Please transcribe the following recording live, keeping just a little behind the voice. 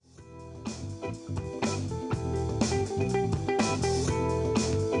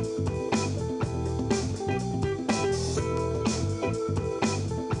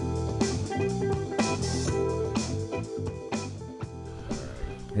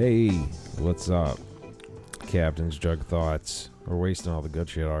Hey, what's up? Captain's Jug Thoughts. We're wasting all the good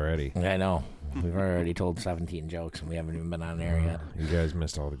shit already. I know. We've already told 17 jokes, and we haven't even been on air yet. You guys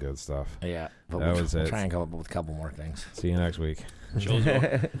missed all the good stuff. Yeah, but That we'll was it. try and come up with a couple more things. See you next week.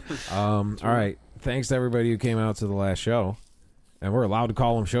 All right. Thanks to everybody who came out to the last show. And we're allowed to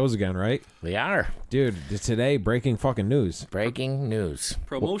call them shows again, right? We are. Dude, today, breaking fucking news. Breaking news.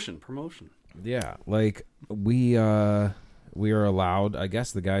 Promotion. Yeah, like, we are allowed, I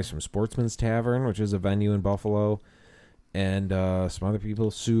guess the guys from Sportsman's Tavern, which is a venue in Buffalo, and some other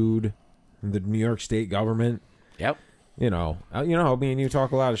people sued the New York State government. Yep. You know how me and you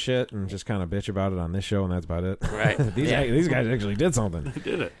talk a lot of shit and just kind of bitch about it on this show, and that's about it. Right. These guys actually did something. They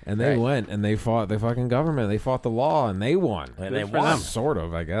did it. And they Right. went and they fought the fucking government. They fought the law and they won. And they for won. them. Sort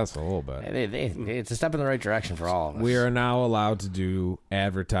of, I guess, a little bit. It's a step in the right direction for all of us. We are now allowed to do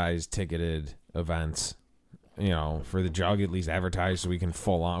advertised, ticketed events. You know, for the Jug, at least advertised, so we can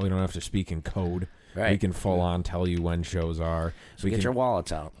full on. We don't have to speak in code. Right. We can full on tell you when shows are. So get your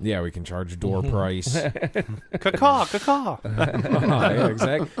wallets out. Yeah, we can charge door price. Caw. Yeah,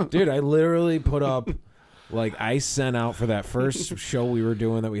 exactly. Dude, I literally put up, like, I sent out for that first show we were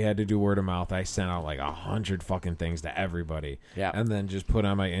doing that we had to do word of mouth. I sent out like 100 fucking things to everybody. Yeah. And then just put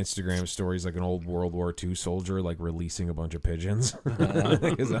on my Instagram stories like an old World War II soldier, like releasing a bunch of pigeons.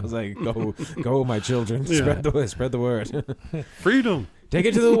 Because I was like, go, my children. Spread the word. Freedom. Take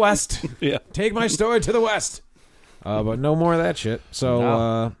it to the west. Yeah. Take my story to the west. But no more of that shit. So,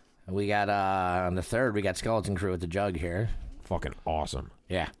 No. We got, on the 3rd, we got Skeleton Crew at the Jug here. fucking awesome.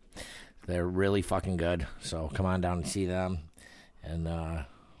 Yeah. They're really fucking good. So come on down and see them. And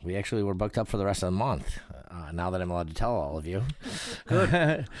we were booked up for the rest of the month. Now that I'm allowed to tell all of you.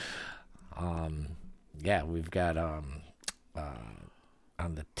 Good. Yeah, we've got on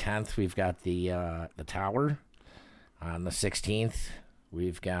the 10th we've got the Tower. On the 16th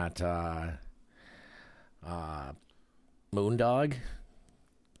we've got Moondog.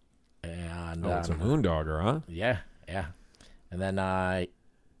 And It's a moondogger, huh? yeah. And then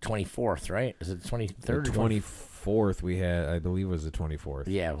 24th, right? Is it the 23rd The or 24th we had, I believe it was the 24th.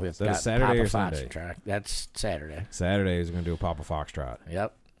 Yeah, we've Is that a got Saturday Papa or Fox Sunday? track. That's Saturday. Saturday is going to do a Papa Foxtrot.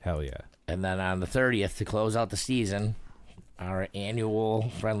 Yep. Hell yeah. And then on the 30th, to close out the season, our annual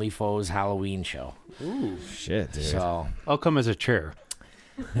Friendly Foes Halloween show. Ooh. Shit, dude. So I'll come as a chair.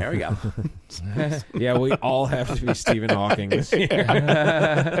 there we go. Yeah, we all have to be Stephen Hawking this year.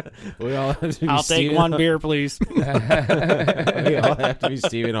 We all have to be I'll take one beer, please. We all have to be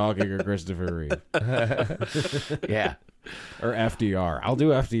Stephen Hawking or Christopher Reeve. Yeah. Or FDR. I'll do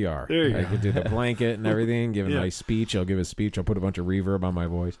FDR. There you I go. could do the blanket and everything, give a Yeah. nice speech. I'll give a speech. I'll put a bunch of reverb on my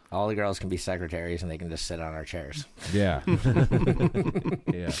voice. All the girls can be secretaries, and they can just sit on our chairs. Yeah.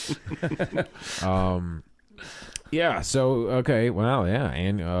 Yeah. Yeah, so, okay, well, yeah,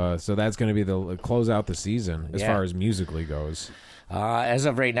 and so that's going to be the close out the season as Yeah. far as musically goes. As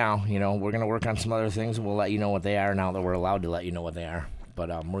of right now, we're gonna work on some other things, and we'll let you know what they are now that we're allowed to let you know what they are. But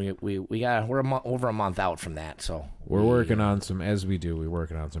we're over a month out from that, so We're working on some, as we do, we're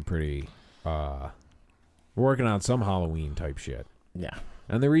working on some pretty, we're working on some Halloween type shit. yeah.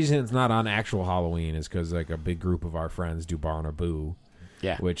 And the reason it's not on actual Halloween is because, like, a big group of our friends do Barnaboo,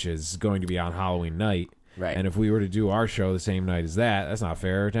 Yeah. which is going to be on Halloween night. Right. And if we were to do our show the same night as that, that's not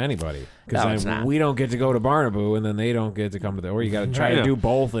fair to anybody. No, Because it's not. we don't get to go to Barnaboo, and then they don't get to come to the... Or you got to try to Yeah. do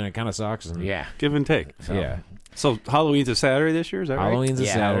both, and it kind of sucks. And, Yeah. Give and take. So, Yeah. So Halloween's a Saturday this year, is that right? Halloween's a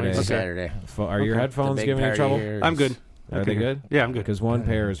Yeah, Saturday. Halloween's a Okay. Saturday. Are your The headphones big giving you party trouble? here I'm is- good. Are they good? Yeah, I'm good. Because one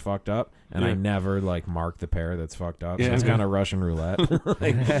pair is fucked up, and I Yeah. never, like, mark the pair that's fucked up. So Yeah. it's kind of Russian roulette.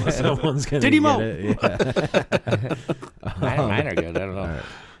 Like, someone's going to Diddy get Mo! it. Yeah. Mine are good. I don't know.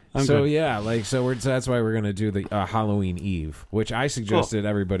 I'm So good. yeah, like so that's why we're gonna do the Halloween Eve, which I suggested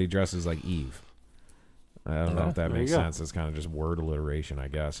everybody dresses like Eve. I don't know if that There makes you go. sense. It's kind of just word alliteration, I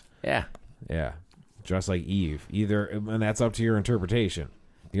guess. Yeah. Yeah, dress like Eve. Either, and that's up to your interpretation.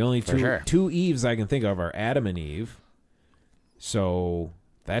 The only For sure. two Eves I can think of are Adam and Eve. So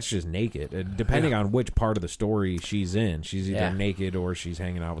that's just naked. Depending on which part of the story she's in, she's either Yeah. naked or she's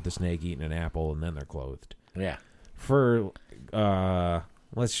hanging out with the snake eating an apple, and then they're clothed. Yeah. For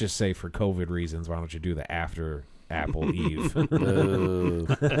let's just say for COVID reasons, why don't you do the after Apple Eve? Boo.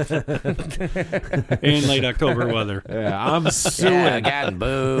 In late October weather. Yeah, I'm suing. Yeah, again,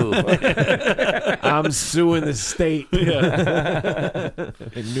 boo. I'm suing the state.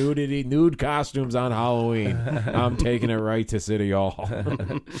 Nude costumes on Halloween. I'm taking it right to City Hall.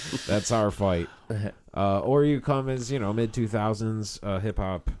 That's our fight. Or you come as mid 2000s hip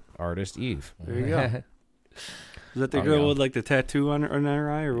hop artist Eve. There you go. Is that the Oh, girl yeah. with like the tattoo on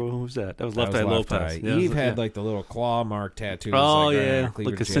her eye, or who was that? That was Left Eye Left Lopez. Eye. Yeah, Eve had yeah. like the little claw mark tattoos. Oh like, yeah,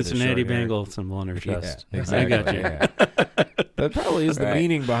 cleavage. like a She had the Cincinnati short hair. Bengal symbol on her chest. Yeah, I got you. yeah. That probably is the Right.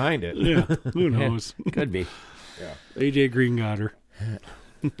 meaning behind it. Yeah, who knows? Could be. AJ Green got her.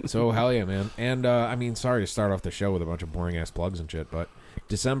 So hell yeah, man. And I mean, sorry to start off the show with a bunch of boring ass plugs and shit, but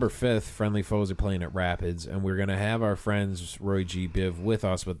December 5th, Friendly Foes are playing at Rapids, and we're gonna have our friends Roy G. Biv with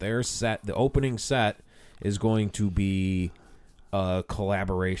us. But their set, the opening set, is going to be a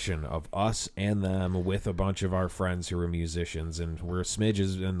collaboration of us and them with a bunch of our friends who are musicians, and we're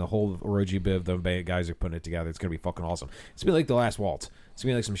smidges, and the whole Roy G. Biv, the guys are putting it together. It's gonna be fucking awesome. It's gonna be like The Last Waltz. It's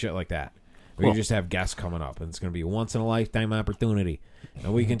gonna be like some shit like that. We Cool. just have guests coming up, and it's going to be a once-in-a-lifetime opportunity.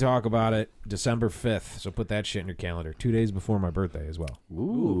 And we can talk about it December 5th, so put that shit in your calendar. 2 days before my birthday as well.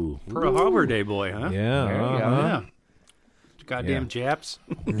 Ooh. Pearl Harbor Day boy, huh? Yeah. There you go. Yeah. Goddamn Japs.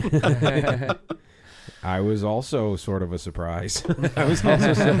 I was also sort of a surprise. I was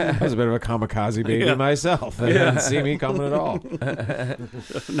a bit of a kamikaze baby Yeah. myself. They didn't see me coming at all.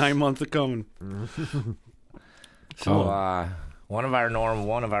 9 months of coming. So, one of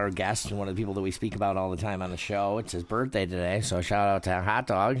our guests and one of the people that we speak about all the time on the show, it's his birthday today. So shout out to Hot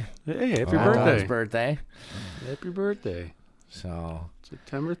Dog. Hey, happy Hot Dog's birthday. birthday. Happy birthday. So,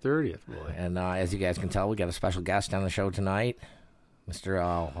 September 30th, boy. and as you guys can tell, we got a special guest on the show tonight,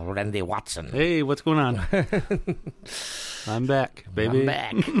 Mr. Randy Watson. Hey, what's going on? I'm back, baby. I'm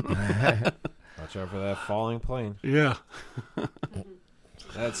back. Watch out for that falling plane. Yeah.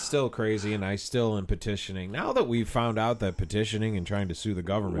 That's still crazy, and I still am petitioning. Now that we've found out that petitioning and trying to sue the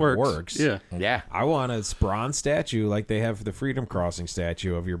government works, Yeah. Yeah. I want a bronze statue like they have for the Freedom Crossing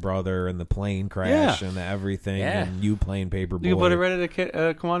statue of your brother and the plane crash and the everything Yeah. and you playing Paperboy. You can put it right at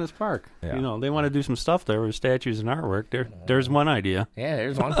Kiwanis Park. Yeah. You know, they want to do some stuff there with statues and artwork. There's one idea. Yeah,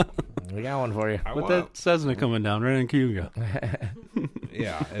 there's one. We got one for you. I What want- that Cessna coming down right in Cayuga.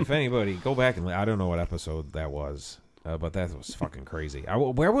 Yeah, if anybody, go back and I don't know what episode that was, but that was fucking crazy.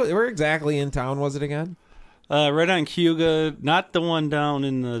 Where exactly in town was it again? Right on Cayuga, not the one down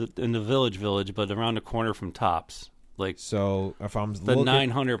in the village, but around the corner from Tops, like So if I'm the looking,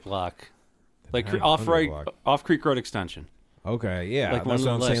 900 block, like 900 block. off Creek Road Extension. Okay, yeah, Like that's one what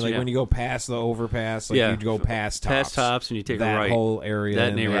I'm less, saying. Like yeah. when you go past the overpass, like Yeah. you go past Tops, Past Tops and you take that a right. whole area, That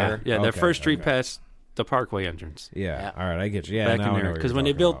in neighborhood, there? yeah, that Okay, first street okay. past the Parkway entrance. Yeah, Yeah. all right, I get you. Yeah, Back now in I know there, what because you're when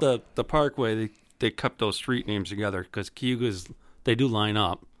they talking built about. the Parkway, they kept those street names together because Cayuga's they do line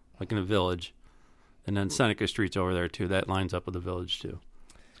up like in a village, and then Seneca Street's over there too. That lines up with the village too,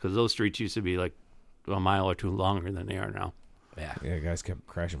 because those streets used to be like a mile or two longer than they are now. Yeah. guys kept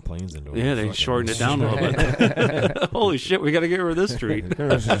crashing planes into it. Yeah, they Fucking- shortened it down a little bit. Holy shit, we got to get rid of this street.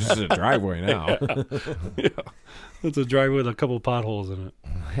 It's just a driveway now. It's a driveway with a couple potholes in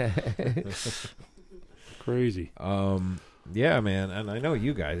it. Crazy. Yeah, man, and I know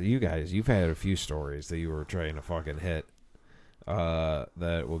you guys, you've had a few stories that you were trying to fucking hit. That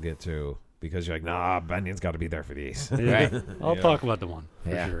we'll get to because you're like, nah, Bunyan's got to be there for these. Right. I'll Yeah. talk about the one for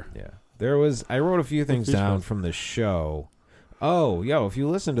Yeah. sure. Yeah, I wrote a few things Which down one? from the show. Oh, if you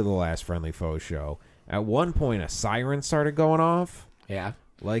listen to the last Friendly Foe show, at one point a siren started going off, Yeah.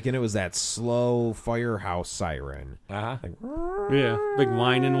 and it was that slow firehouse siren. Uh-huh. Like, Yeah, big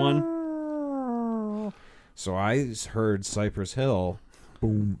whining one. so I heard Cypress Hill.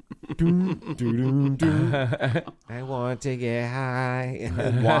 Boom, doom, doom, doom. I want to get high.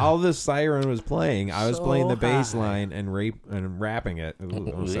 And while the siren was playing, I was So playing the high. bass line and rapping it.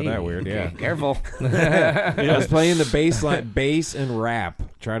 Ooh, I said that weird, yeah. Okay, careful. I was playing the bass and rap.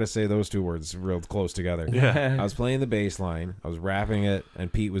 Try to say those two words real close together. Yeah. I was playing the bass line. I was rapping it,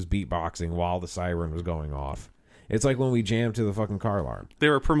 and Pete was beatboxing while the siren was going off. It's like when we jammed to the fucking car alarm. They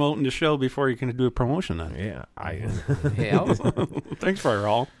were promoting the show before you can do a promotion then. Yeah, Yeah. Thanks,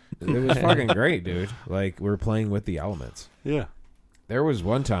 Firehall. it was fucking great, dude. Like we were playing with the elements. Yeah. There was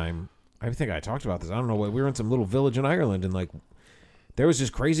one time, I think I talked about this. I don't know what. We were in some little village in Ireland, and there was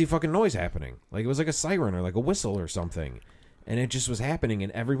just crazy fucking noise happening. Like it was like a siren or like a whistle or something, and it just was happening,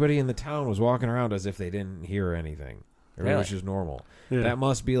 and everybody in the town was walking around as if they didn't hear anything. It was just normal. Yeah. That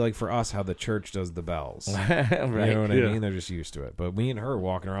must be like for us how the church does the bells. Right. You know what I Yeah. mean? They're just used to it. But me and her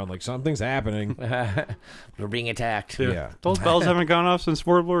walking around like something's happening. We're being attacked. Yeah. Those bells haven't gone off since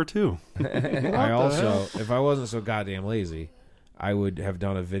World War II. I also, if I wasn't so goddamn lazy, I would have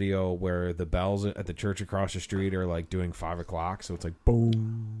done a video where the bells at the church across the street are like doing 5 o'clock. So it's like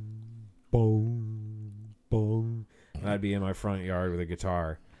boom, boom, boom. And I'd be in my front yard with a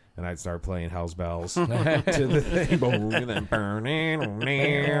guitar and I'd start playing Hell's Bells to the thing. Boom, and then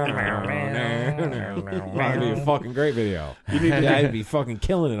that'd be a fucking great video. I'd be fucking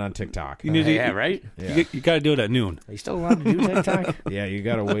killing it on TikTok. You need to, Yeah, right? Yeah. You got to do it at noon. Are you still allowed to do TikTok? Yeah, you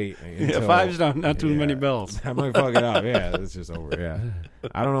gotta wait. Yeah, Until, 5's not too many bells. I might fuck it up. Yeah, it's just over. Yeah,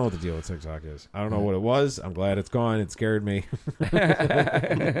 I don't know what the deal with TikTok is. I don't know what it was. I'm glad it's gone. It scared me.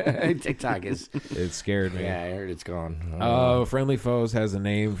 TikTok is. It scared me. Yeah, I heard it's gone. Friendly Foes has a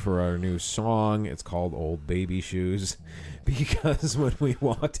name for our new song. It's called Old Baby Shoes. Because when we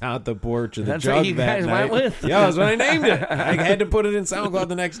walked out the porch of the That's jug what you that guys night, went with? yeah, that's what I named it. I had to put it in SoundCloud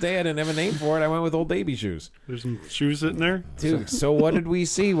the next day. I didn't have a name for it. I went with Old Baby Shoes. There's some shoes sitting there. Dude, so what did we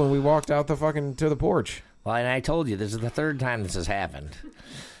see when we walked out the fucking to the porch? Well, and I told you, this is the third time this has happened.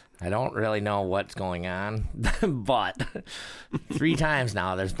 I don't really know what's going on, but 3 times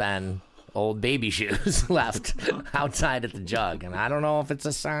now there's been old baby shoes left outside at the jug. And I don't know if it's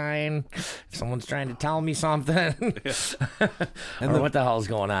a sign, if someone's trying to tell me something, or what the hell's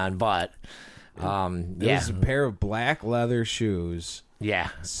going on. But, yeah. There's a pair of black leather shoes Yeah.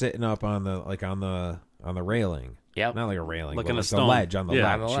 sitting up on the railing. Yep. Not like a railing, Like but on a like the stone. ledge on the Yeah.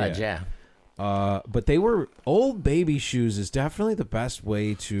 ledge. On the ledge, yeah. But they were old baby shoes is definitely the best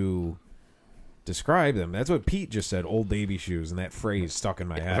way to describe them. That's what Pete just said, old baby shoes, and that phrase stuck in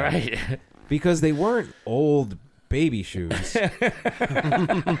my head. Right. Because they weren't old baby shoes.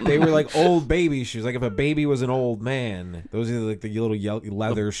 They were like old baby shoes. Like if a baby was an old man, those are like the little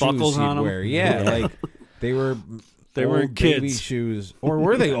leather shoes buckles he'd on 'em? wear. Yeah, like they were They old weren't baby kids. shoes. Or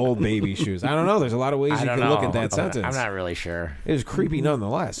were they old baby shoes? I don't know. There's a lot of ways I you don't can know. look at that sentence. I'm not really sure. It was creepy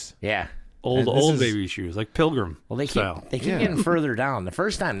nonetheless. Yeah. Old And this is- baby shoes, like Pilgrim Well, they keep style. Yeah. getting further down. The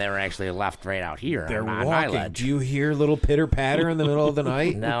first time they were actually left right out here They're on my walking. ledge. Do you hear little pitter patter in the middle of the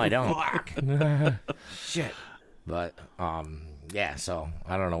night? No, I don't. Shit. But yeah. So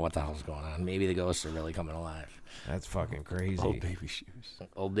I don't know what the hell's going on. Maybe the ghosts are really coming alive. That's fucking crazy. Old baby shoes.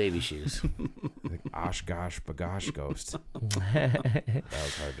 Old baby shoes. Like Oshkosh Bagosh Ghost. That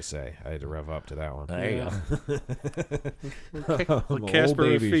was hard to say. I had to rev up to that one. There you go. Old Casper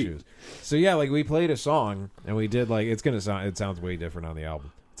with baby feet. shoes. So yeah, like we played a song and we did like it sounds way different on the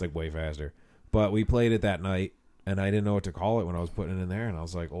album. It's like way faster. But we played it that night and I didn't know what to call it when I was putting it in there and I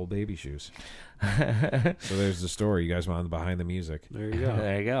was like, Old Baby Shoes. So there's the story. You guys want behind the music. There you go.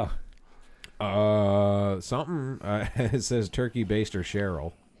 There you go. Something it says Turkey Baster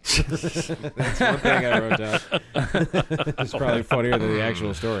Cheryl. That's one thing I wrote down. It's probably funnier than the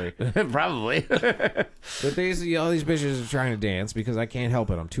actual story. Probably. But basically, all these bitches are trying to dance because I can't help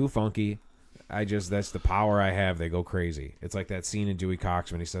it. I'm too funky. That's the power I have. They go crazy. It's like that scene in Dewey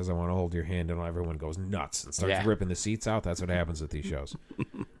Cox when he says, I want to hold your hand, and everyone goes nuts and starts Yeah. ripping the seats out. That's what happens at these shows.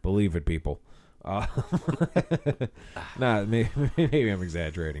 Believe it, people. Maybe I'm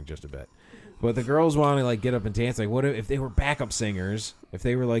exaggerating just a bit. But the girls want to like get up and dance. Like, what if they were backup singers? If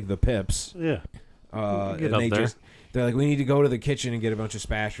they were like the Pips, Yeah. Get and up they there. they're like, we need to go to the kitchen and get a bunch of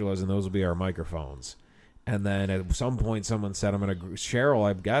spatulas, and those will be our microphones. And then at some point, someone said, Cheryl,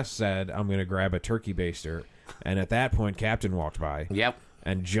 I guess, said, I'm going to grab a turkey baster. And at that point, Captain walked by Yep.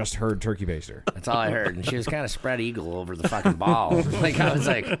 and just heard turkey baster. That's all I heard. And she was kind of spread eagle over the fucking ball. Like, I was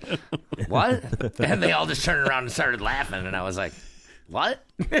like, what? And they all just turned around and started laughing. And I was like, what?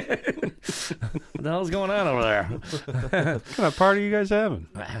 What the hell's going on over there? What kind of party you guys having?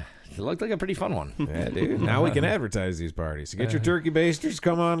 It looked like a pretty fun one. Yeah, dude. Now we can advertise these parties. So get your turkey basters.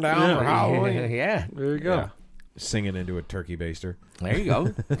 Come on down Yeah. for Halloween. Yeah. There you go. Yeah. Singing into a turkey baster. There you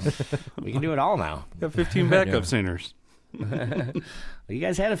go. We can do it all now. Got 15 backup Yeah. singers. You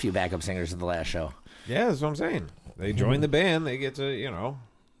guys had a few backup singers at the last show. Yeah, that's what I'm saying. They join the band. They get to,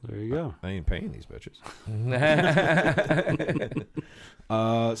 There you go. I ain't paying these bitches.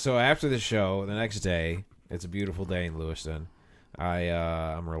 So after the show, the next day, it's a beautiful day in Lewiston.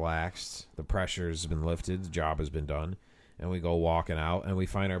 I'm relaxed. The pressure's been lifted. The job has been done, and we go walking out, and we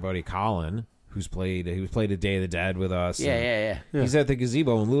find our buddy Colin, who's played A Day of the Dead with us. and Yeah. He's at the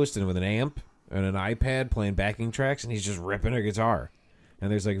gazebo in Lewiston with an amp and an iPad playing backing tracks, and he's just ripping a guitar. And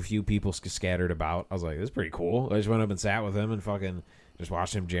there's like a few people scattered about. I was like, this is pretty cool. I just went up and sat with him and fucking just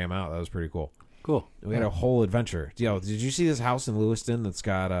watched him jam out. That was pretty cool. Cool. We had a whole adventure. Yo, did you see this house in Lewiston that's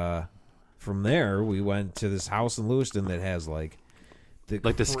got from there we went to this house in Lewiston that has like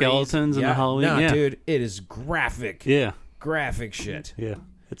the skeletons and the Halloween? Nah, Yeah. dude, it is graphic. Yeah. Graphic shit. Yeah.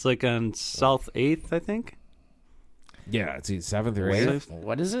 It's like on South 8th, I think. Yeah, it's 7th or Wait, 8th.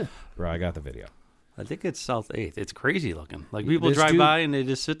 what is it? Bro, I got the video. I think it's South 8th. It's crazy looking. Like people This drive dude- by and they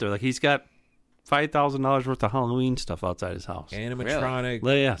just sit there. Like he's got $5,000 worth of Halloween stuff outside his house. Animatronic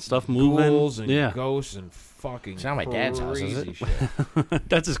Yeah, stuff moving. ghouls and yeah, ghosts and fucking It's not my dad's house, is crazy it? shit.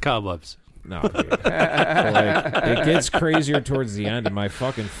 that's his cobwebs. No, dude. Like, it gets crazier towards the end, and my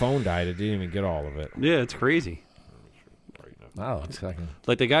fucking phone died. It didn't even get all of it. Yeah, it's crazy. Oh, it's fucking.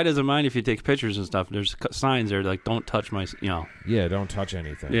 Like the guy doesn't mind if you take pictures and stuff. There's signs there like don't touch my, Yeah, don't touch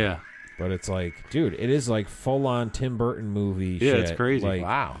anything. Yeah, But it's like, dude, it is like full-on Tim Burton movie Yeah, shit. it's crazy. Like,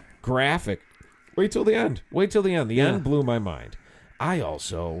 Wow. graphic. Wait till the end. Wait till the end. The Yeah. end blew my mind.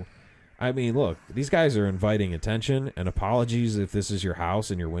 I mean, look, these guys are inviting attention, and apologies if this is your house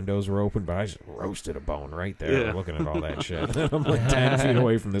and your windows were open, but I just roasted a bone right there Yeah. looking at all that shit. I'm like 10 feet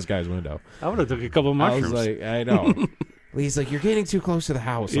away from this guy's window. I would have took a couple mushrooms. I was like, I know. He's like, you're getting too close to the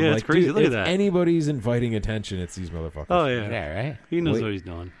house. I'm Yeah, like, it's crazy. dude, Look at if that. anybody's inviting attention, it's these motherfuckers. Oh yeah, Yeah, right? he knows Wait. what he's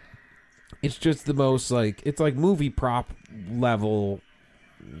doing. It's just the most, like, it's like movie prop level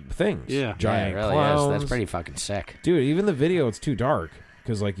things. Yeah. Giant yeah, it really clowns. is. That's pretty fucking sick. Dude, even the video, it's too dark.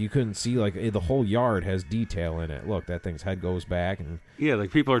 Because, like, you couldn't see, like, the whole yard has detail in it. Look, that thing's head goes back, and Yeah,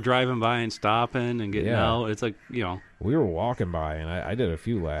 like people are driving by and stopping and getting Yeah. out. It's like we were walking by, and I did a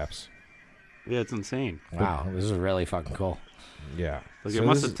few laps. yeah, it's insane. Wow, this is really fucking cool. Yeah. Like So it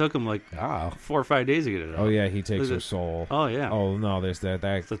must this have took him like Oh. 4 or 5 days to get it out. Oh, yeah, he takes Is her it- soul. Oh yeah. Oh, no, there's that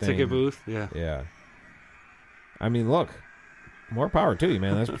the thing. ticket booth. Yeah. Yeah. I mean, look, more power to you,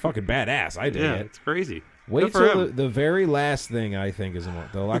 man. That's fucking badass. I dig Yeah, it. it's crazy. Wait Good for till him. the very last thing I think is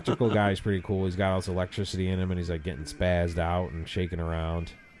the electrical guy's pretty cool. He's got all this electricity in him, and he's like getting spazzed out and shaking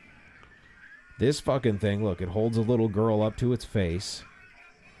around. This fucking thing, look, it holds a little girl up to its face,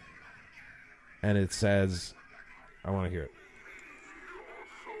 and it says, I want to hear it.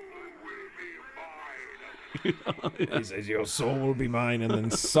 He says, your soul will be mine, and then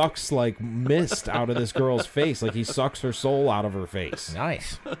sucks like mist out of this girl's face. Like he sucks her soul out of her face.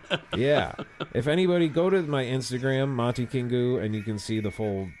 Nice. Yeah. If anybody, go to my Instagram, Monty Kingu, and you can see the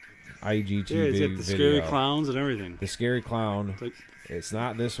full IGTV Yeah, he's got the video. scary clowns and everything. The scary clown. It's like, It's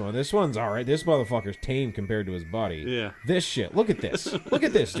not this one. This one's all right. This motherfucker's tame compared to his buddy. yeah. This shit. Look at this. Look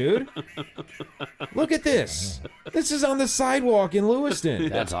at this, dude. Look at this. This is on the sidewalk in Lewiston.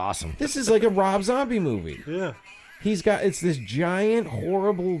 That's awesome. This is like a Rob Zombie movie. Yeah. He's got, it's this giant,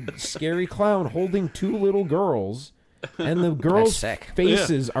 horrible, scary clown holding two little girls, and the girls' sick.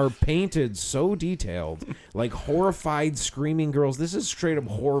 faces are painted so detailed, like horrified, screaming girls. This is straight up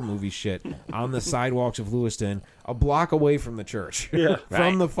horror movie shit on the sidewalks of Lewiston, a block away from the church. Yeah.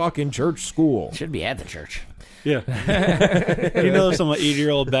 From the fucking church school. Should be at the church. Yeah. You know, some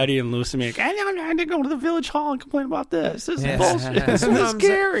 80-year-old Betty and Lucy make, I had to go to the village hall and complain about this. This is Yes. bullshit. This what is I'm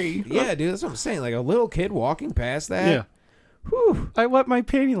scary. Yeah, dude, that's what I'm saying. Like a little kid walking past that. Yeah. Whew. I wet my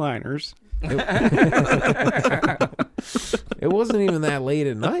panty liners. It wasn't even that late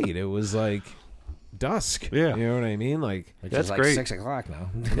at night. It was like dusk. Yeah. You know what I mean? Like, Which That's is like great. 6 o'clock now.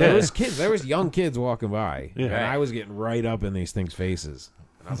 there was kids. There was young kids walking by, Yeah. and Right. I was getting right up in these things' faces.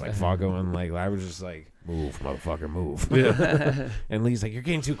 And I was like, "Fuck 'em," and like I was just like, "Move, motherfucker, move." Yeah. And Lee's like, "You're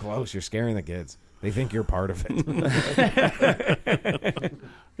getting too close. You're scaring the kids. They think you're part of it."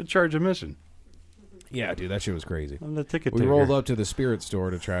 In charge of mission. Yeah, dude, that shit was crazy. I'm the ticket We taker. rolled up to the Spirit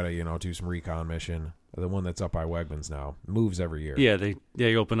store to try to, do some recon mission. The one that's up by Wegmans now moves every year. Yeah,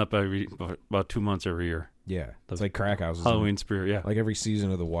 they open up about 2 months every year. Yeah, it's like crack houses. Halloween spirit, yeah. Like every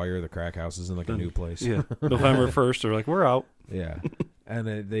season of The Wire, the crack house is in like a new place. Yeah. November 1st, they're like, we're out. Yeah. And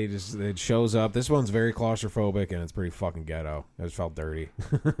it shows up. This one's very claustrophobic and it's pretty fucking ghetto. I just felt dirty.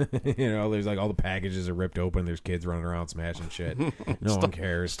 There's like all the packages are ripped open. There's kids running around smashing shit. No one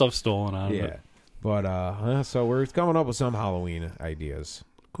cares. Stuff stolen out of Yeah. it. But so we're coming up with some Halloween ideas.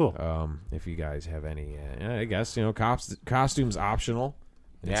 Cool. If you guys have any, I guess, costumes optional.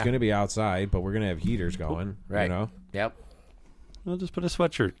 It's Yeah. going to be outside, but we're going to have heaters going. Right. You know? Yep. I'll just put a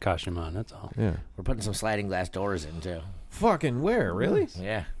sweatshirt costume on, that's all. Yeah. We're putting some sliding glass doors in, too. Fucking where? Really?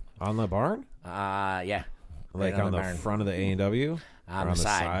 Yeah. On the barn? Yeah. Like Right on the barn. front of the A&W? On Or the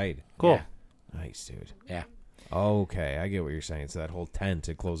side. Cool. Yeah. Nice, dude. Yeah. Okay, I get what you're saying. So that whole tent,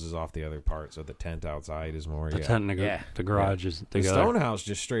 it closes off the other part. So the tent outside is more, The tent and Yeah. the garage is The together. Stonehouse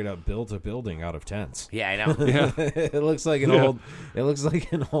just straight up built a building out of tents. Yeah, I know. It looks like an Yeah. old. It looks like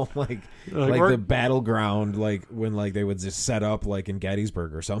an old like we're- the battleground, like when like they would just set up like in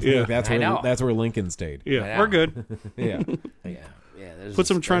Gettysburg or something. Yeah. Like that's I where know. that's where Lincoln stayed. Yeah, Yeah. we're good. Yeah, Yeah. Yeah. Put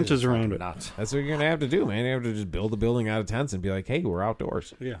some trenches around it. Nuts. that's what you're gonna have to do, man. You have to just build a building out of tents and be like, hey, we're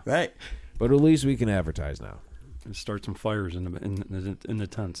outdoors. Yeah. Right. But at least we can advertise now. And start some fires in the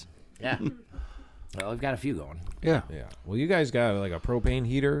tents. Yeah. Well, we've got a few going. Yeah. Yeah. Well, you guys got like a propane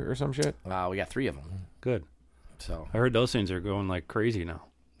heater or some shit. We got 3 of them. Good. So I heard those things are going like crazy now.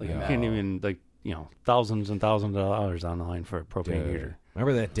 Like you Yeah. can't even like thousands and thousands of dollars on the line for a propane heater.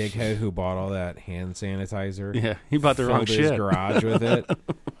 Remember that dickhead who bought all that hand sanitizer? Yeah, he bought the wrong Filled his shit. garage with it,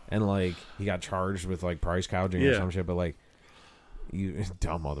 and like he got charged with like price gouging or Yeah. some shit. But like, you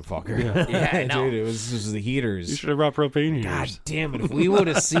dumb motherfucker. Yeah, I know. Dude, it was the heaters. You should have brought propane God heaters. damn it! If we would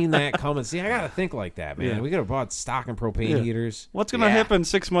have seen that coming, see, I gotta think like that, man. Yeah. We could have bought stock and propane Yeah. heaters. What's gonna Yeah. happen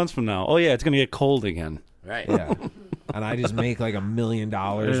 6 months from now? Oh yeah, it's gonna get cold again. Right. Yeah. And I just make like $1 million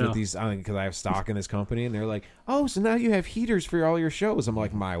Yeah. with these because I have stock in this company, and they're like, "Oh, so now you have heaters for all your shows." I'm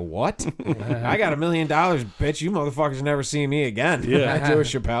like, "My what? I got $1 million, bitch! You motherfuckers never see me again." Yeah. Joe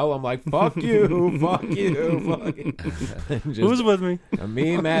Chappelle. I'm like, "Fuck you, fuck you, fuck you." Just, Who's with me?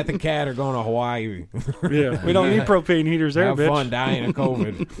 me and Matt the cat are going to Hawaii. Yeah, we don't need propane heaters there, Have bitch. fun dying of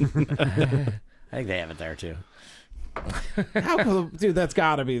COVID. I think they have it there too. How cool, dude? That's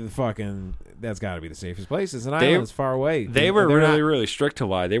got to be the safest place. It's an They- island. It's far away. They were They're really, not- really strict to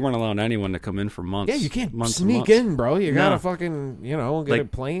why they weren't allowing anyone to come in for months. Yeah, you can't months and sneak months. in, bro. You gotta No. fucking, get Like- a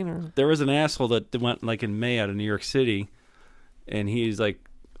plane or. There was an asshole that went like in May out of New York City, and he's like,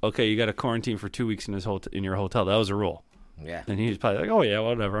 "Okay, you got to quarantine for 2 weeks in your hotel." That was a rule. Yeah. And he was probably like, "Oh yeah,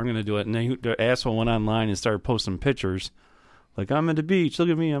 whatever, I'm gonna do it." And then the asshole went online and started posting pictures, like, "I'm at the beach. Look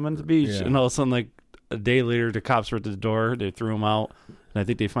at me, I'm at the beach." Yeah. And all of a sudden, like a day later, the cops were at the door. They threw him out, and I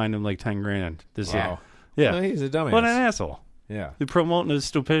think they fined him like $10,000. Wow. Yeah. Well, he's a dumbass. What an asshole! Yeah. They're promoting his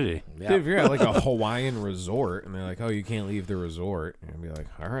stupidity. Yeah. Dude, if you're at like a Hawaiian resort and they're like, "Oh, you can't leave the resort," and be like,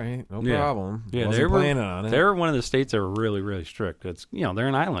 "All right, no Yeah. problem." Yeah, Wasn't planning on it. They're one of the states that were really, really strict. It's they're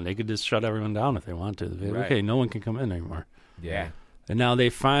an island; they could just shut everyone down if they want to. They'd be like, Right. Okay, no one can come in anymore. Yeah. And now they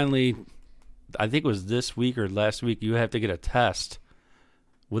finally, I think it was this week or last week, you have to get a test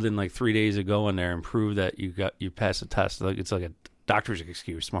within like 3 days of going there and prove that you passed the test. Like it's like a doctor's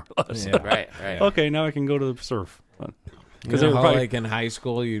excuse, more or less. Yeah. Right. Right. Okay, now I can go to the surf. Because they were how, probably- like in high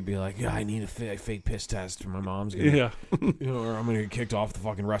school, you'd be like, "Yeah, I need a fake piss test. My mom's gonna, Yeah, or I'm gonna get kicked off the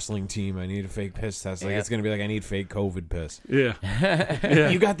fucking wrestling team. I need a fake piss test. Like Yeah. it's gonna be like, I need fake COVID piss. yeah, yeah.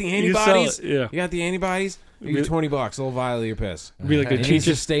 You got the You sell antibodies? it, yeah. You got the antibodies? You get $20, a little vial of your piss. Be like the It needs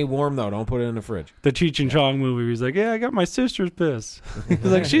to Cheech, stay warm though. Don't put it in the fridge. the Cheech and Chong movie. He's like, "Yeah, I got my sister's piss." He's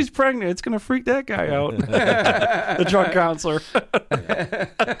like, "She's pregnant. It's gonna freak that guy out." The drug counselor.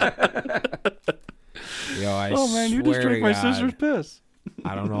 Yo, I Oh man, you just swear drank to my God, sister's piss.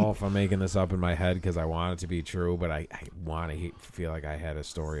 I don't know if I'm making this up in my head because I want it to be true, but I want to feel like I had a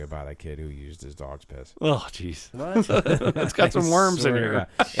story about a kid who used his dog's piss. Oh jeez, What? it's got some worms in Swear to here.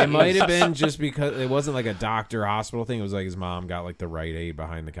 God. It might have been just because it wasn't like a doctor hospital thing. It was like his mom got like the Rite Aid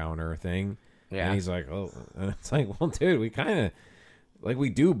behind the counter thing. Yeah. And he's like, "Oh," and it's like, "Well, dude, we kind of like we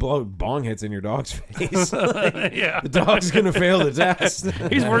do blow bong hits in your dog's face. Like, Yeah, the dog's gonna fail the test."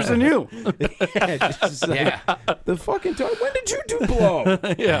 he's worse than you. Yeah, just like, Yeah. the fucking dog. When did you do blow?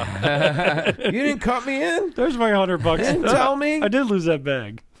 Yeah, You didn't cut me in. there's my $100. Didn't tell me. I did lose that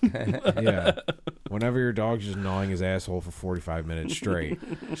bag. Yeah. Whenever your dog's just gnawing his asshole for 45 minutes straight,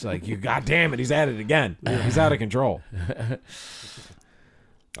 it's like, you goddamn it, he's at it again. He's out of control.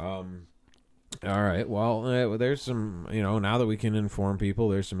 All right. Well, there's some, now that we can inform people,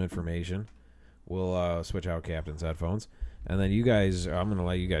 there's some information. We'll switch out Captain's headphones. And then you guys, I'm going to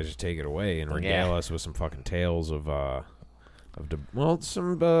let you guys just take it away and regale us with some fucking tales of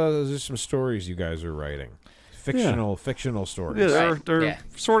there's some stories you guys are writing. Fictional stories. Yeah, they're, Right. they're Yeah.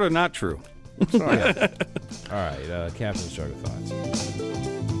 sort of not true. All right, Captain's Jug of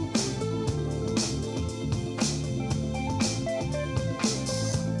Thoughts.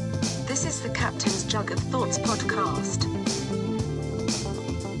 This is the Captain's Jug of Thoughts podcast.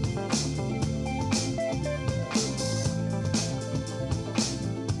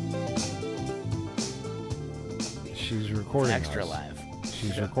 She's recording Extra us. live.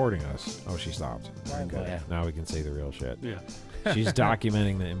 She's recording us. Oh, she stopped. Okay. Yeah. Now we can say the real shit. Yeah, She's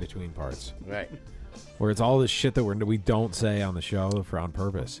documenting the in-between parts. Right. Where it's all this shit that we don't say on the show on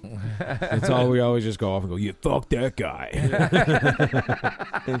purpose. It's all we always just go off and go, "You fuck that guy."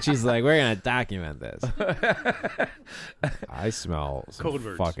 And she's like, "We're going to document this." I smell some Code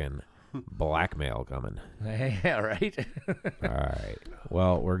words. fucking blackmail coming. Yeah. Right. All right.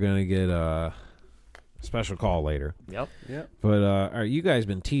 Well, we're going to get a special call later. Yep. But all right, you guys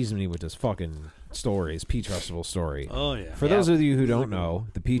been teasing me with this fucking stories, Peach Festival story. oh yeah. For those of you who don't know,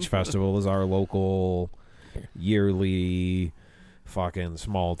 the Peach Festival is our local yearly fucking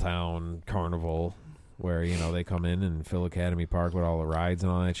small town carnival where, they come in and fill Academy Park with all the rides and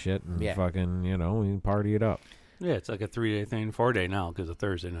all that shit and Yeah. fucking, we party it up. Yeah, it's like a 3-day thing, 4-day now because of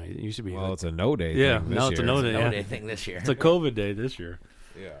Thursday night. It used to be. Well, like, it's a no-day yeah, thing this now it's a year. no-day. No Yeah. day thing this year. It's a COVID day this year.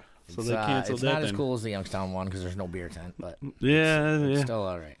 Yeah. So they canceled it's that. not as then. cool as the Youngstown one because there's no beer tent, but Yeah, it's yeah. still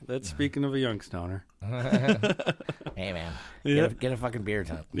all right. That's speaking of a Youngstowner. Hey, man. Yeah. Get a fucking beer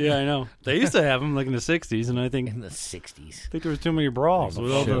tent. Yeah, I know. They used to have them like in the 60s, and I think In the 60s. there was too many brawls.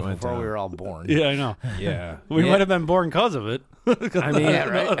 with all Shit the, went Before we down. were all born. yeah, I know. Yeah. We Yeah. might have been born because of it. I mean, Yeah,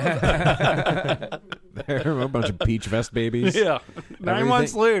 right? there were a bunch of peach vest babies. Yeah. 9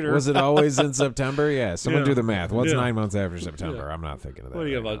 months later. Was it always in September? Yeah. Someone Yeah. do the math. What's Yeah. 9 months after September? I'm not thinking of that. What do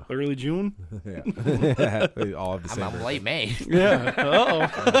you right got, about early June? now. Yeah. They all have the same. I'm late May. Yeah.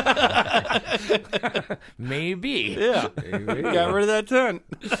 Uh-oh. Maybe. Yeah. birthday. Got rid of that tent.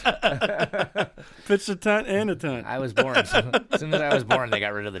 Pitched a tent and a tent. I was born. As soon as I was born, they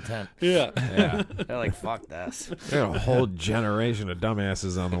got rid of the tent. Yeah. Yeah. They're like, fuck this. There are a whole generation of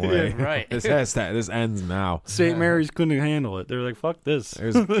dumbasses on the way. Yeah, right. This ends now. St. Mary's couldn't handle it. They're like, fuck this.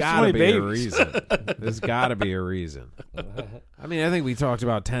 There's Too got many to be a babies. reason. There's got to be a reason. I mean, I think we talked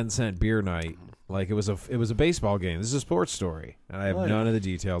about 10-cent beer night. Like it was a baseball game. This is a sports story. And I have Oh, yeah. none of the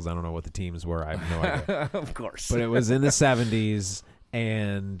details. I don't know what the teams were. I have no idea. Of course. But it was in the 70s,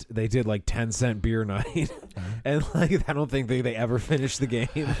 and they did like 10-cent beer night. And like I don't think they ever finished the game.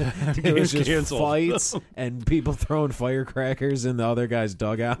 It Game's was just canceled. fights and people throwing firecrackers in the other guy's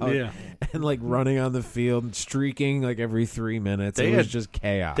dugout. Yeah. And like running on the field, streaking like every 3 minutes. They It was had- just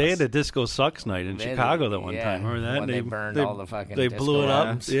chaos. They had a Disco Sucks night in They had- Chicago that one yeah, time. Remember that? when they burned all the fucking They disco blew it up.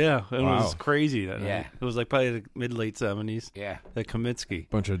 lamps. Yeah. It Wow. was crazy that Yeah. night. It was like probably the mid-late 70s. yeah. At Kamitsky.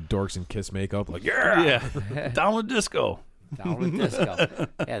 bunch of dorks in Kiss makeup. Like, yeah. Yeah. Down with disco. Down with disco.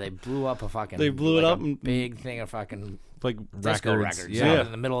 Yeah, they blew up a fucking. They blew it like up a and- big thing of fucking Like, disco Records, records. yeah. Out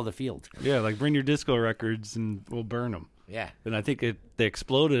in the middle of the field. yeah, like bring your disco records and we'll burn them. Yeah. And I think they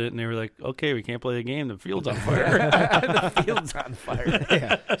exploded it and they were like, okay, we can't play the game. The field's on fire. The field's on fire.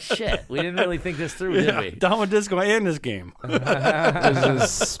 Yeah. Shit. We didn't really think this through, did Yeah, we? down with disco and this game. There's a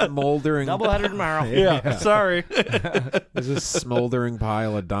smoldering Doubleheader tomorrow. Yeah, sorry. There's a smoldering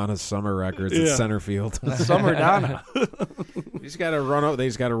pile of Donna's summer records in Yeah. center field. Summer Donna. You just gotta run up. They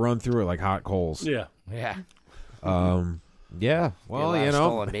just gotta run through it like hot coals. Yeah. Yeah. Yeah. Well, Well, a lot you of know,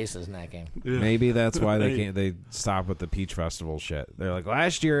 stolen bases in that game. maybe that's why they Hey. can't. They stopped with the Peach Festival shit. They're like,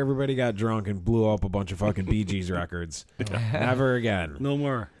 last year everybody got drunk and blew up a bunch of fucking Bee Gees records. Never again. No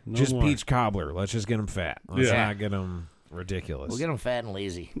more. No just more. peach cobbler. Let's just get them fat. Let's Yeah. not get them ridiculous. We'll get them fat and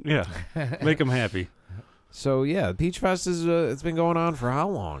lazy. Yeah. Make them happy. So yeah, Peach Fest is it's been going on for how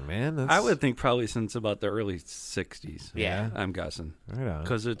long, man? That's, I would think probably since about the early 60s. Yeah. I'm guessing. Right on.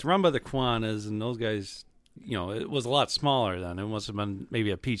 Because it's run by the Kiwanis, and those guys, you know, it was a lot smaller then. It must have been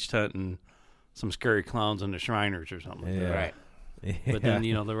maybe a peach tent and some scary clowns and the Shriners or something. like that. Yeah. Right. But then,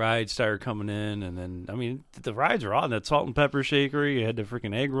 you know, the rides started coming in, and then, I mean, the rides were on. That Salt and Pepper Shakery, you had the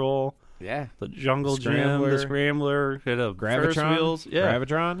freaking egg roll, Yeah. the Jungle Gym, Scrambler. the Scrambler, you had a Ferris Gravitron. wheels. Yeah.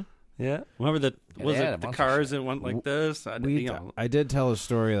 Gravitron. Yeah. Remember the, Yeah, was they had a it the bunch of cars shit. that went like this? You know, I did tell a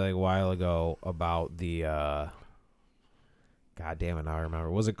story like a while ago about the God damn it, now I remember.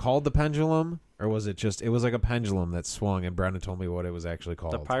 Was it called the pendulum? Or was it just it was like a pendulum that swung and Brendan told me what it was actually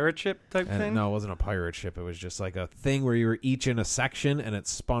called. the pirate ship type and thing? no, it wasn't a pirate ship. It was just like a thing where you were each in a section and it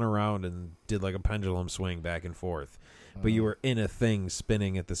spun around and did like a pendulum swing back and forth. But you were in a thing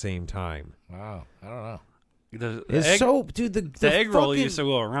spinning at the same time. Wow. I don't know. The It's egg, so dude the egg roll fucking used to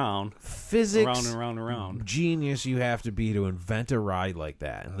go around, physics around and around and around. genius you have to be to invent a ride like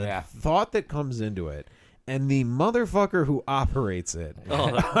that. And the Yeah. thought that comes into it and the motherfucker who operates it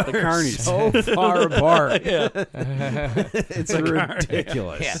Oh, the carnies. so far apart. Yeah. It's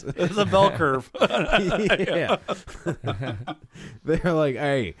ridiculous. Yeah. It's a bell curve. Yeah. They're like,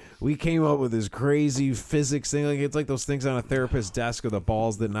 hey, we came up with this crazy physics thing. Like it's like those things on a therapist's desk with the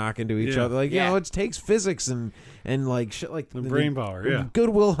balls that knock into each Yeah. other. Like, Yeah. you know, it takes physics and like shit like The brain power, yeah.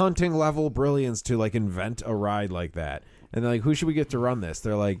 Goodwill Hunting level brilliance to like invent a ride like that. And they're like, who should we get to run this?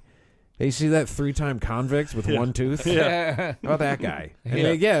 They're like, hey, you see that 3-time convict with one tooth? Yeah. How about that guy? And Yeah.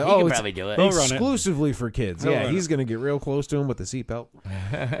 they- yeah. He Oh, can it's probably do it. He'll run it. exclusively for kids. He'll Yeah, run he's going to get real close to him with the seatbelt.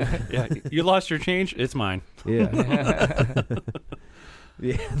 Yeah. You lost your change? It's mine. Yeah.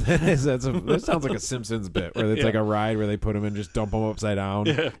 Yeah, that sounds like a Simpsons bit where it's Yeah. like a ride where they put him and just dump him upside down.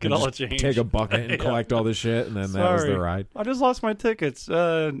 Yeah, get and all just the change. Take a bucket and Yeah. collect all the shit, and then that was Sorry. the ride. I just lost my tickets.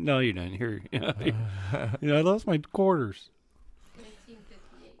 No, you didn't. Here. I lost my quarters.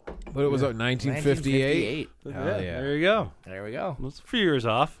 But it was 1958. 1958. Hell yeah. There you go. There we go. That's a few years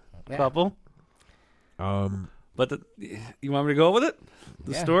off. Yeah. Couple. But you want me to go with it?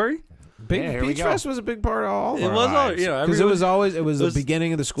 The Yeah. story? Big Yeah, here we Beach go. Fest was a big part of all of It our was all- lives. yeah, because it was everyone- the was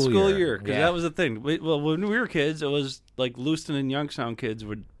beginning of the school year. Because Yeah. that was the thing. Well, when we were kids, it was like Lewiston and Youngstown kids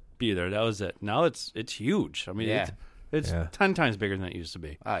would be there. That was it. Now it's huge. I mean, Yeah. It's Yeah. 10 times bigger than it used to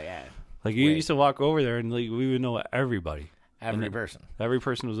be. Oh yeah, Like you Wait. used to walk over there and like, we would know everybody. every person. Every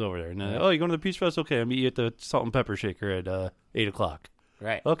person was over there. And then, oh, you going to the Peach Fest? Okay, I'll meet you at the Salt and Pepper Shaker at 8 o'clock.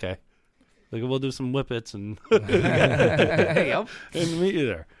 Right. Okay. Like we'll do some whippets and Yep. and meet you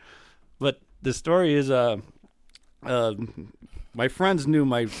there. But the story is, my friends knew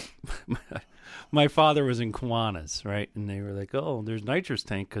my father was in Kiwanis, right? And they were like, "Oh, there's nitrous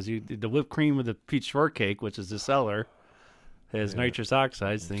tank because the whipped cream with the peach shortcake, which is the seller, has nitrous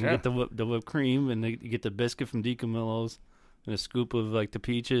oxides. Then Sure. you get the whipped cream, and you get the biscuit from DeCamillo's, and a scoop of like the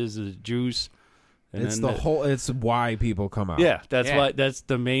peaches, the juice. And It's then it's why people come out. Yeah, that's Yeah. why. That's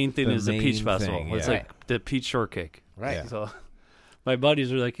the main thing The is the peach main festival. thing, It's yeah. like the peach shortcake. Right. Yeah. So my buddies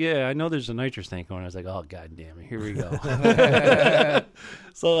were like, "Yeah, I know there's a nitrous tank going." I was like, "Oh god damn it, here we go."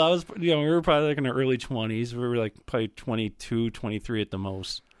 So I was, we were probably like in our early 20s. We were like probably 22, 23 at the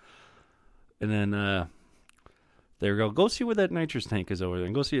most. And then they were go see where that nitrous tank is over there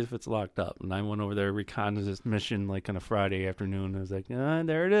and go see if it's locked up. And I went over there, reconnaissance mission like on a Friday afternoon. I was like,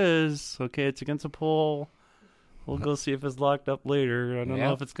 there it is. Okay, it's against a pole. We'll go see if it's locked up later. I don't know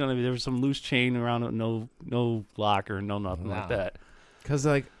Yeah. if it's gonna be. There was some loose chain around it, no locker, no nothing like No. that. Because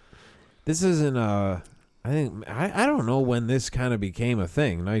like this isn't I don't know when this kind of became a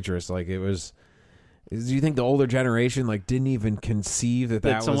thing. Nitrous, like it was. Do you think the older generation like didn't even conceive that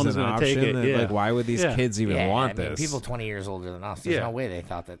That someone was was an gonna take option? it, That, yeah. Like, why would these Yeah. kids even Yeah, want I mean, this? people 20 years older than us. There's Yeah. no way they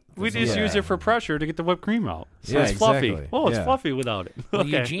thought that. We this was just a- use it for pressure to get the whipped cream out. So Yeah, it's fluffy. exactly. Oh, it's Yeah. fluffy without it. Well,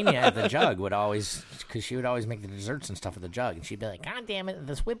 Okay. Eugenia at the jug would always, because she would always make the desserts and stuff with the jug, and she'd be like, "God damn it,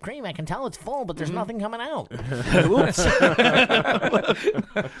 this whipped cream! I can tell it's full, but there's nothing coming out." Oops.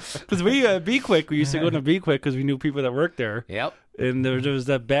 Because we Be Quick, we used to go to Be Quick because we knew people that worked there, Yep. and there was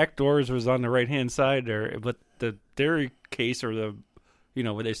that back doors was on the right hand side there, but the dairy case or the,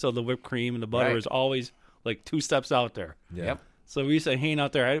 where they sell the whipped cream and the butter Right. was always like 2 steps out there. Yeah. Yep. So we used to hang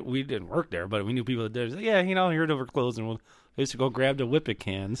out there. We didn't work there, but we knew people that did. Yeah, here to work clothes, and I used to go grab the whippet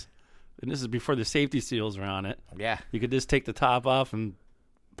cans, and this is before the safety seals were on it. Yeah. You could just take the top off and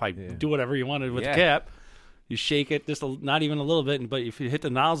probably Yeah. do whatever you wanted with Yeah. the cap. You shake it not even a little bit, but if you hit the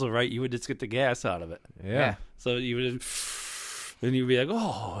nozzle right, you would just get the gas out of it. Yeah. So you would, then you'd be like,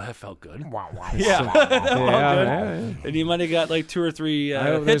 "Oh, that felt good." Wow. Wow. Yeah, Yeah. and you might have got like 2 or 3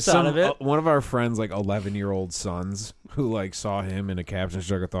 There's hits out of it. one of our friends, like 11-year-old sons, who like saw him in a Captain's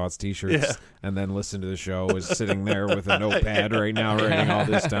Jug of Thoughts t-shirts Yeah. and then listened to the show, was sitting there with a notepad right now writing all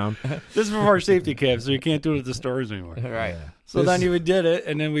this down. This is before safety caps, so you can't do it at the stores anymore. Right. So then we did it,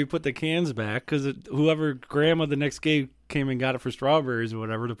 and then we put the cans back because whoever grandma the next day came and got it for strawberries or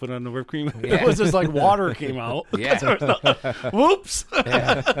whatever to put on the whipped cream, it Yeah. was just like water came out. Yeah. Whoops.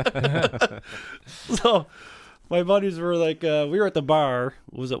 So my buddies were like, we were at the bar.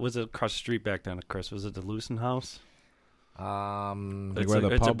 Was it across the street back then, Chris? Was it the Lucen House? Like It's where a, the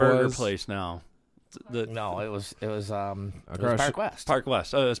it's a pub burger was? place now. No, it was Across- Park West. Park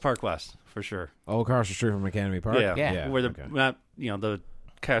West. Oh, it's Park West for sure. Oh, across the street from Academy Park? Yeah. Yeah. Where the okay. not the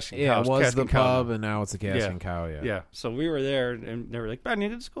cash. Yeah, house, it was Cask the and Cow pub, now. and now it's the Cask Yeah. and Cow, yeah. Yeah. So we were there, and they were like, "Ben, you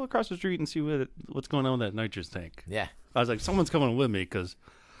need to just go across the street and see what's going on with that nitrous tank." Yeah. I was like, "Someone's coming with me because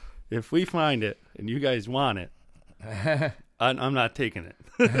if we find it and you guys want it, I'm not taking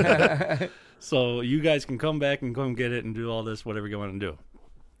it. So you guys can come back and come get it and do all this, whatever you want to do."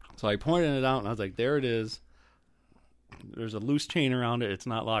 So I pointed it out, and I was like, "There it is. There's a loose chain around it. It's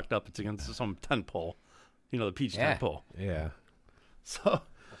not locked up. It's against some tent pole, the peach Yeah. tent pole." Yeah. So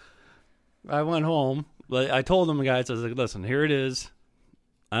I went home. I told them, the guys, I was like, "Listen, here it is.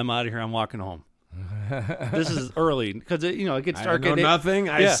 I'm out of here. I'm walking home." This is early because it gets I dark know at nothing.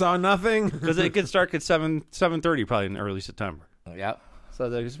 I Yeah. saw nothing. because it gets dark at 7:30 probably in early September. Yep.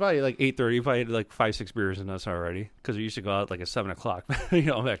 So it's probably like 8:30. Probably had like 5-6 beers in us already because we used to go out like at 7 o'clock,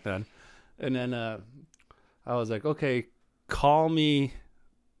 back then. And then I was like, "Okay, call me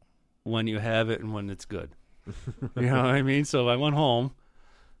when you have it and when it's good." You know what I mean? So I went home,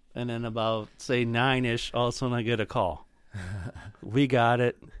 and then about say 9ish, all of a sudden I get a call. We got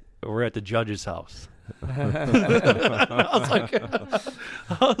it. We're at the judge's house. I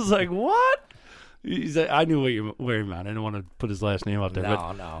was like, what? He's like, I knew where he meant. I didn't want to put his last name out there.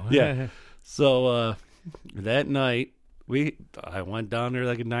 but No. yeah. So that night, I went down there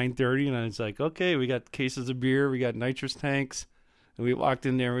like at 9:30, and I was like, okay, we got cases of beer, we got nitrous tanks, and we walked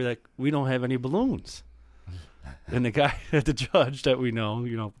in there. We're like, we don't have any balloons. And the guy at the judge that we know,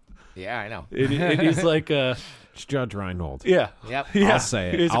 Yeah, I know. and he's like, It's Judge Reinhold. yeah, Yep. yeah. I'll say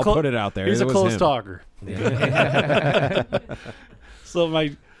it. He's a I'll clo- put it out there. He's It a was close him. talker. So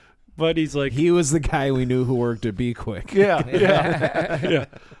my buddy's like, He was the guy we knew who worked at Be Quick. yeah.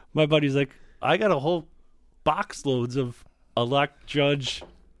 My buddy's like, I got a whole box loads of elect judge,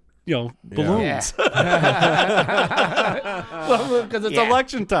 balloons. Because it's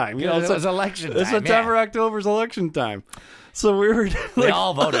election time. It was election time. It's September, October's election time. So we were We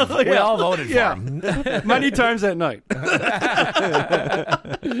all voted. We all voted for him. many times at night.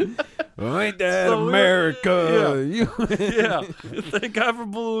 Ain't that So America? Yeah, thank God for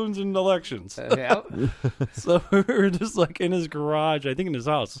balloons and elections. Yeah. So we were just like in his garage, I think in his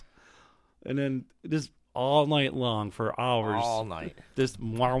house, and then just all night long for hours, All night. just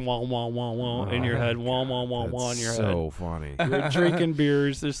wah wah wah wah wah in your head, wah wah wah wah in your head. So funny. We're drinking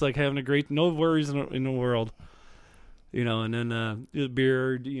beers, just like having a great, no worries in the world, and then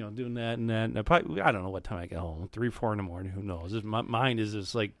beer, doing that and that. And I don't know what time I get home, 3, 4 in the morning, who knows? My mind is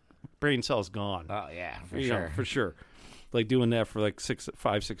just like brain cells gone. Oh yeah, for You sure. know, for sure. Like doing that for like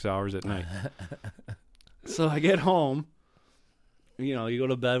 5, 6 hours at night. So I get home, you go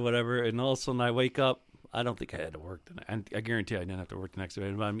to bed, whatever, and all of a sudden I wake up. I don't think I had to work tonight. I guarantee I didn't have to work the next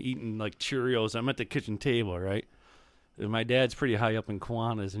day. But I'm eating like Cheerios. I'm at the kitchen table, right? And my dad's pretty high up in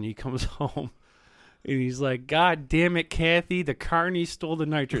Kiwanis, and he comes home. And he's like, God damn it, Kathy, the carny stole the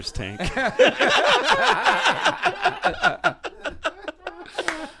nitrous tank.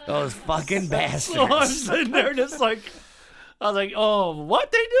 Those fucking bastards. So I'm sitting there just like, I was like, oh,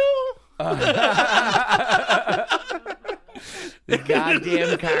 what they do? The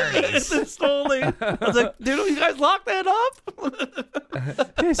goddamn carnies. It's totally. I was like, dude, you guys lock that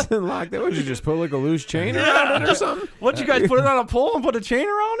up? Isn't like that? Would you just put like a loose chain around it or something? What, you guys put it on a pole and put a chain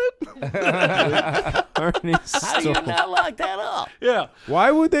around it? How do you not lock that up? Yeah.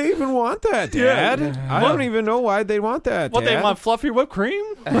 Why would they even want that, Yeah. Dad? I don't even know why they'd want that. What, Dad. they want fluffy whipped cream?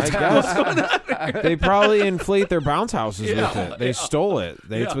 I guess they probably inflate their bounce houses with it. They stole it.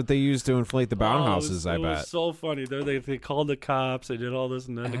 That's Yeah. what they used to inflate the bounce houses. I It was bet. so funny. They called the cops. They did all this,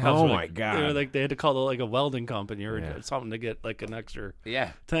 and then the cops Oh were my like, God. They had to call like a welding company or Yeah. something to get like an extra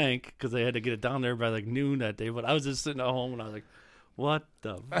Yeah. tank because they had to get it down there by like noon that day. But I was just sitting at home and I was like, what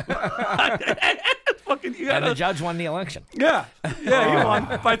the fucking you And the gotta, judge won the election. yeah, you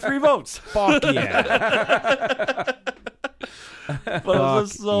won by 3 votes. Fuck yeah! But it was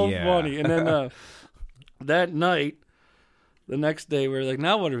just so yeah. funny. And then that night, the next day, we were like,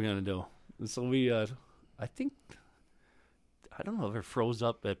 now what are we gonna do? And so we, I don't know if it froze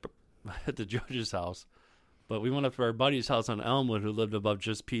up at the judge's house, but we went up to our buddy's house on Elmwood, who lived above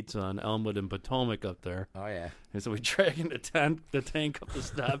Just Pizza on Elmwood and Potomac up there. Oh yeah. And so we dragging the tank up the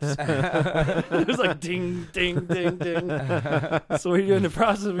steps. It was like ding, ding, ding, ding. So we're in the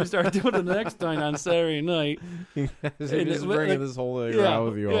process. We start doing it the next time on Saturday night. Just bringing this whole thing around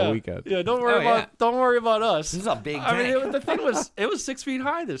with you all weekend. Yeah, don't worry about us. This is a big I mean, tank. the thing was, it was 6 feet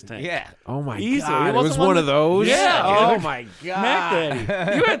high. This tank. Yeah. Oh my Easily. god! It It was wasn't one one of those. Yeah, Oh dude. my god! Mac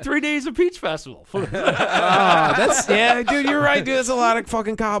Daddy, you had 3 days of Peach Festival. That's dude. You're right, dude. That's a lot of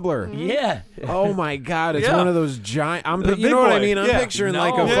fucking cobbler. Yeah. Oh my god! It's Yeah. one of those giant. The you big know what I boy. mean? I'm Yeah. picturing No.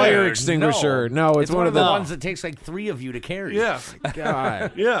 like a Yeah. fire extinguisher. No, it's one of the the ones that takes like 3 of you to carry. Yeah,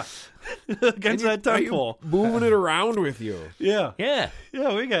 God. yeah. Against that Are tent you pole. moving it around with you? Yeah, Yeah.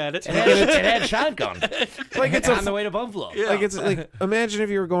 yeah, we got it. It had shotgun. Like it's on the way to Buffalo. Yeah. Like it's like imagine if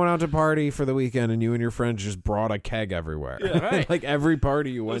you were going out to party for the weekend and you and your friends just brought a keg everywhere. Yeah. Right. Like every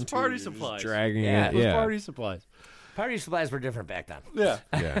party you was went to, party you're just supplies. dragging Yeah. it. Those Yeah, party supplies. Party supplies were different back then. Yeah,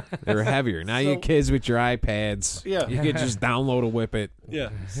 yeah, they were heavier. Now you kids with your iPads, Yeah. you could just download a whippet. yeah.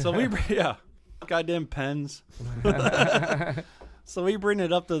 So goddamn pens. So we bring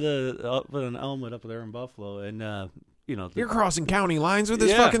it up to an Elmwood up there in Buffalo, and You're crossing county lines with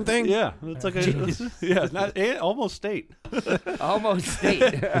this fucking thing. Yeah, it's like almost state. Almost state.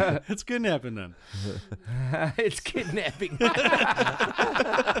 It's kidnapping them. It's kidnapping.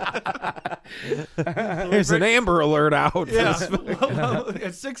 There's an Amber Alert out. Yeah,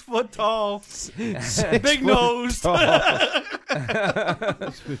 it's 6 foot tall, big nose. Tall.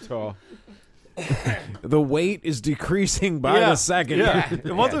 The weight is decreasing by the second. Yeah,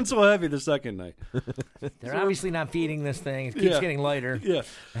 it wasn't so heavy the second night. They're obviously not feeding this thing. It keeps getting lighter. Yeah.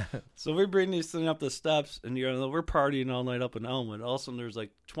 So we bring these things up the steps, and we're partying all night up in Elmwood. All of a sudden, there's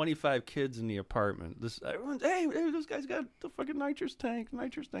like 25 kids in the apartment. Everyone's, hey, this guy's got the fucking nitrous tank.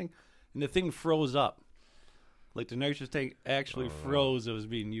 And the thing froze up. Like the nitrous tank actually froze. It was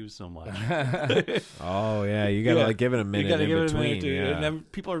being used so much. Oh yeah, you gotta like give it a minute You gotta in give between. it a minute, dude. Yeah. And then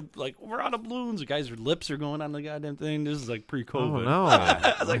people are like, "We're out of balloons." The guys' lips are going on the goddamn thing. This is like pre-COVID. Oh no!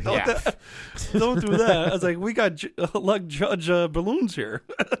 I was like, don't do that. I was like, we got like Judge balloons here,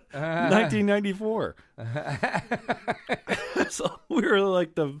 1994. So we were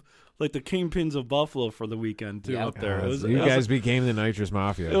like the like the kingpins of Buffalo for the weekend too Yep. up there. You guys became the Nitrous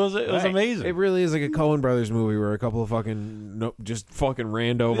Mafia. It was amazing. It really is like a Coen Brothers movie where a couple of just fucking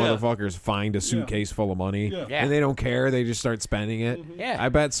rando Yeah. motherfuckers find a suitcase full of money, Yeah. Yeah. and they don't care. They just start spending it. Yeah. I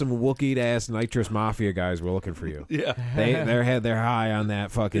bet some Wookieed ass Nitrous Mafia guys were looking for you. Yeah. They're high on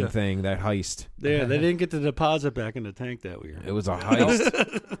that fucking thing, that heist. They didn't get the deposit back in the tank that year. It was a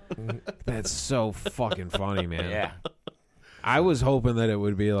heist. That's so fucking funny, man. Yeah. I was hoping that it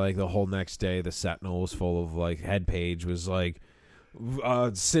would be like the whole next day the Sentinel was full of like head page was like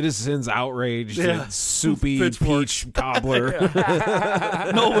citizens outraged Yeah. at soupy Pitchforks. peach cobbler.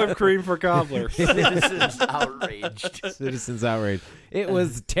 No whipped cream for cobbler. Citizens outraged. Citizens outraged. It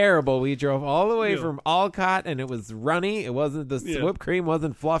was terrible. We drove all the way Yeah. from Alcott and it was runny. It wasn't the Yeah. whipped cream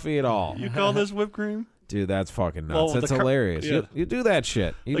wasn't fluffy at all. You call this whipped cream? Dude, that's fucking nuts. Well, That's the hilarious. yeah. You do that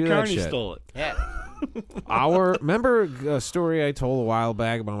shit. You The do that Carney shit. stole it. Yeah. Remember a story I told a while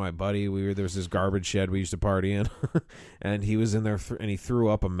back about my buddy? There was this garbage shed we used to party in, and he was in there and he threw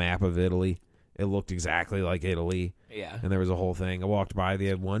up a map of Italy. It looked exactly like Italy, Yeah. and there was a whole thing. I walked by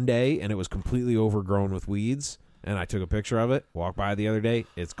the one day, and it was completely overgrown with weeds. And I took a picture of it. Walked by the other day,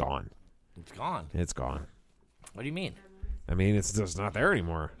 it's gone. It's gone. It's gone. What do you mean? I mean, it's just not there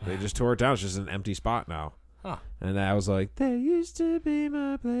anymore. They just tore it down. It's just an empty spot now. Huh. And I was like, there used to be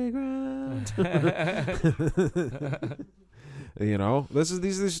my playground. You know,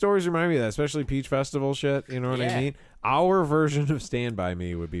 these stories remind me of that, especially Peach Festival shit. You know what I Yeah. mean? Our version of Stand By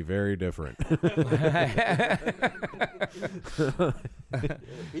Me would be very different.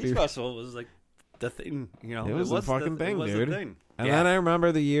 Beach Festival was like the thing, you know. It was the fucking thing, it was dude. The thing. And Yeah. then I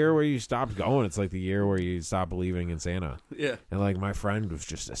remember the year where you stopped going. It's like the year where you stopped believing in Santa. Yeah. And like my friend was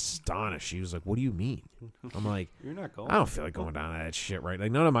just astonished. She was like, "What do you mean?" I'm like, You're not going. I don't feel like going down that shit right.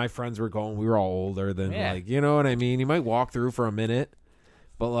 Like none of my friends were going. We were all older than Yeah. like, you know what I mean? You might walk through for a minute,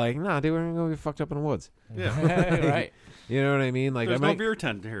 but like, nah, dude, we're gonna go get fucked up in the woods. Yeah. Right. You know what I mean? Like There's I might no beer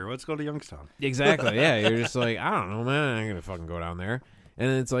tent here. Let's go to Youngstown. exactly. Yeah, you're just like, I don't know, man. I ain't gonna fucking go down there. And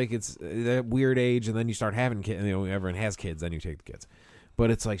it's like it's that weird age, and then you start having kids. You know, everyone has kids, then you take the kids.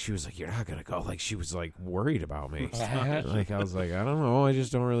 But it's like she was like, "You're not gonna go." Like she was like worried about me. Like I was like, I don't know. I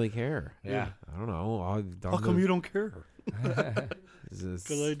just don't really care. Yeah. I don't know. How come you don't care? Because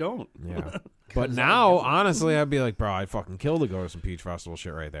Because I don't. Yeah. But now, honestly, I'd be like, bro, I'd fucking kill to go to some Peach Festival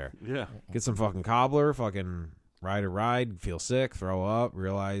shit right there. Yeah. Get some fucking cobbler, fucking ride a ride, feel sick, throw up,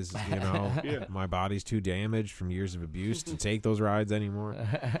 realize, you know, Yeah. my body's too damaged from years of abuse to take those rides anymore.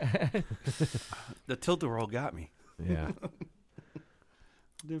 The tilt-a-whirl got me. Yeah.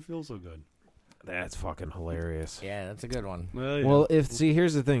 It didn't feel so good. That's fucking hilarious. Yeah, that's a good one. Yeah. Well,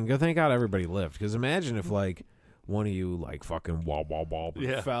 here's the thing. Thank God everybody lived. Because imagine if, like, one of you, like, fucking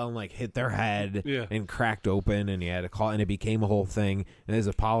Yeah. fell and, like, hit their head Yeah. and cracked open and you had to call, and it became a whole thing. And there's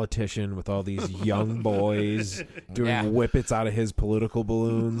a politician with all these young boys doing Yeah. whippets out of his political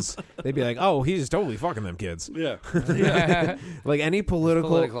balloons. They'd be like, oh, he's totally fucking them kids. yeah. Like, any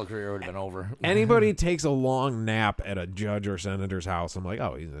Political career would have been over. anybody takes a long nap at a judge or senator's house, I'm like,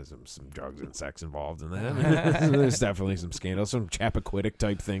 oh, there's some drugs and sex involved in that. There's definitely some scandal, some Chappaquiddick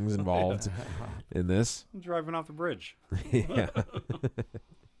type things involved in this. I'm driving off the bridge. Yeah.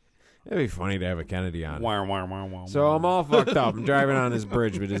 It'd be funny to have a Kennedy on. Wah, wah, wah, wah, So wah. I'm all fucked up. I'm driving on this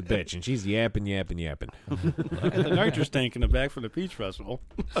bridge with this bitch, and she's yapping. I got the nitrous tank in the back for the Peach Festival.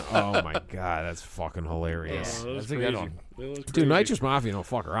 Oh my god, that's fucking hilarious. Yeah. It was That's a good crazy. one. It was crazy. Dude, Nitrous Mafia don't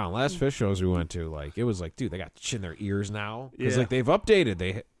fuck around. Last fish shows we went to, like, it was like, dude, they got shit in their ears now because Yeah. like they've updated. They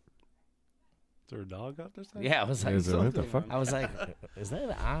Is there a dog out this time? Yeah, I was like, what the fuck? I was like, is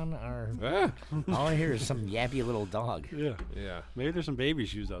that on our? Ah. All I hear is some yappy little dog. Yeah. Yeah, Maybe there's some baby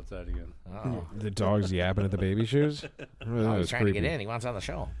shoes outside again. Oh, the dog's yapping at the baby shoes. I was trying to get in. He wants on the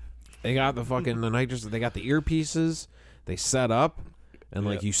show. They got the fucking the nitrous. They got the earpieces. They set up, and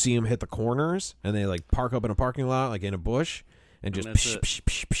like Yeah. you see them hit the corners, and they like park up in a parking lot, like in a bush, and just that's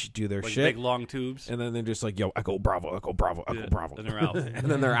it. do their Like shit. big long tubes. And then they're just like, yo, Echo Bravo, Echo Bravo, Echo Yeah, Bravo. and they're out. And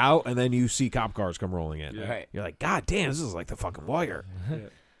then they're out, and then you see cop cars come rolling in. Yeah. Right. You're like, God damn, this is like the fucking wire. Yeah.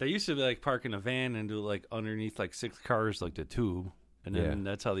 They used to like park in a van and do like underneath like 6 cars, like the tube, and then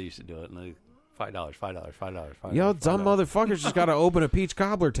Yeah. that's how they used to do it. And like $5. Yo, dumb motherfuckers just got to open a peach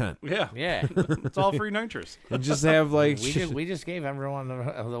cobbler tent Yeah, Yeah, it's all free nitrous. and just have like, we just gave everyone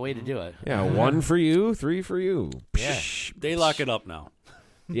the way to do it. yeah, 1 for you, 3 for you. Yeah. They lock it up now.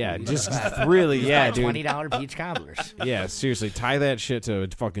 Yeah, just really, yeah, dude. $20 peach cobblers. Yeah, seriously, tie that shit to a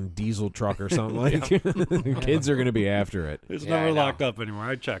fucking diesel truck or something. Like, kids are gonna be after it. It's Yeah, I never know. locked up anymore.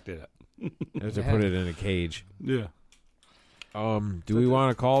 I checked it. They have to put it in a cage. Yeah. Do we want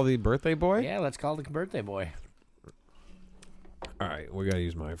to call the birthday boy? Yeah, let's call the birthday boy. All right, we gotta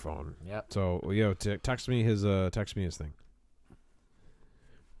use my phone. Yep. So text me his thing.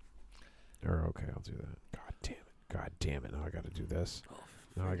 Or okay, I'll do that. God damn it! Now I gotta do this.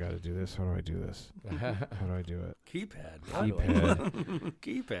 Now I gotta do this. How do I do this? How do I do it? Keypad. Keypad.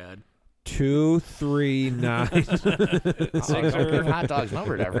 Keypad. 239. Don't give Hot Dog's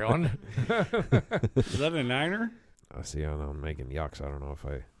number to everyone. Is that a niner? I see. I'm making yucks. I don't know if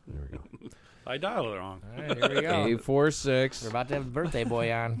I. There we go. I dialed it wrong. All right, here we go. 846. We're about to have the birthday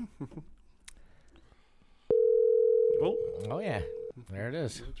boy on. Oh, Oh, yeah. There it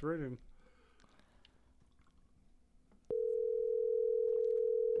is. it's written.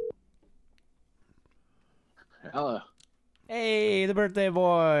 Hello. Hey, the birthday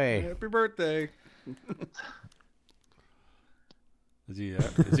boy. Happy birthday. Is he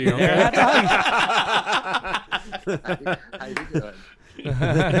okay? How you doing?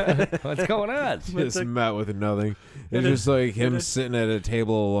 What's going on? Just met with nothing. It's just like him sitting at a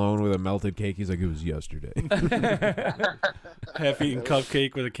table alone with a melted cake. He's like, it was yesterday. Half-eaten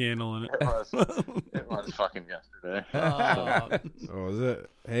cupcake with a candle in it. It was fucking yesterday. Oh, is it?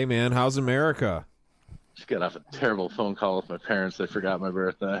 Hey, man, how's America? Just got off a terrible phone call with my parents. They forgot my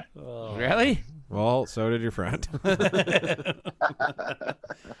birthday. Really? Well, so did your friend.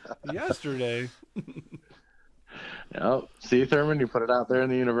 Yesterday. Yep. See, Thurman, you put it out there in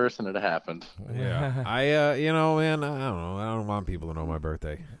the universe and it happened. Yeah. I, man, I don't know. I don't want people to know my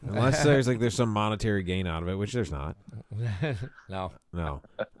birthday. Unless there's some monetary gain out of it, which there's not. No. No.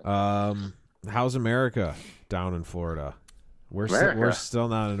 How's America down in Florida? We're America? still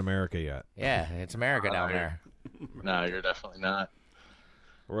not in America yet. Yeah, it's America down there. No, you're definitely not.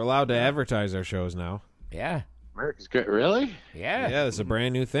 We're allowed to advertise our shows now. Yeah. America's great. Really? Yeah. Yeah, it's a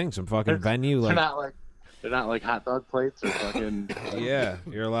brand new thing. Some fucking venue They're like not like hot dog plates or fucking. yeah,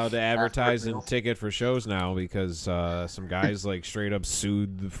 you're allowed to advertise and ticket for shows now because some guys like straight up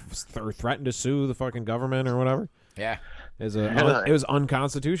threatened to sue the fucking government or whatever. Yeah. It was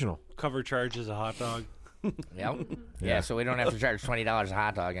unconstitutional. Cover charges a hot dog. Yep. Yeah, so we don't have to charge $20 a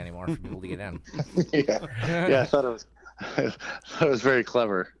hot dog anymore for people to get in. Yeah, I thought it was very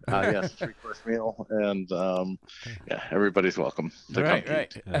clever. Yes, 3-course meal, and yeah, everybody's welcome. To Right, come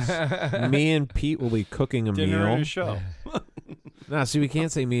right. eat. Yes. Me and Pete will be cooking a Dinner and meal. a show. Nah, see, we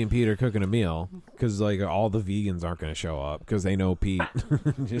can't say me and Pete are cooking a meal because like all the vegans aren't going to show up because they know Pete.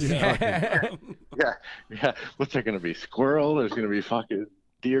 Just fucking- Yeah. What's there gonna be? Squirrel? There's gonna be fucking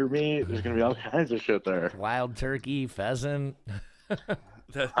deer meat. There's gonna be all kinds of shit there. Wild turkey, pheasant.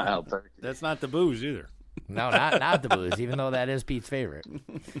 Wild turkey. That's not the booze either. No, not the booze, even though that is Pete's favorite.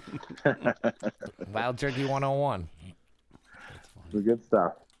 Wild turkey 101. The good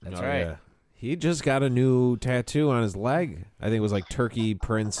stuff. That's Oh, right. yeah. He just got a new tattoo on his leg. I think it was like Turkey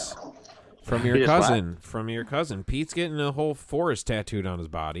Prince from your He is cousin. From your cousin. Pete's getting a whole forest tatted on his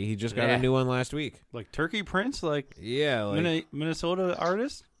body. He just got Yeah. a new one last week. Like Turkey Prince, like Yeah, like Minnesota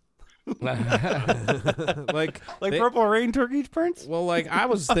artist, like like they- Purple Rain Turkey Prince. Well, like I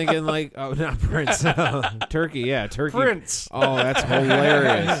was thinking, like not Prince, Turkey. Yeah, Turkey Prince. Oh, that's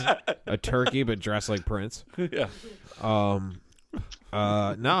hilarious. A turkey, but dressed like Prince. Yeah.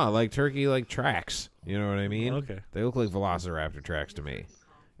 No, like Turkey, like tracks. You know what I mean? Okay. They look like Velociraptor tracks to me,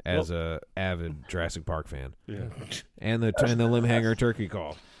 as a avid Jurassic Park fan. Yeah. And the limb hanger turkey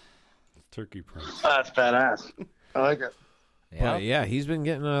call. Turkey Prince. That's badass. I like it. But yeah, he's been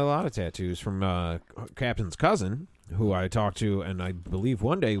getting a lot of tattoos from Captain's cousin, who I talked to, and I believe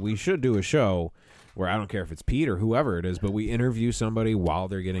one day we should do a show where I don't care if it's Pete or whoever it is, but we interview somebody while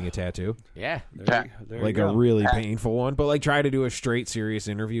they're getting a tattoo, Yeah. There you like go. a really painful one, but like try to do a straight, serious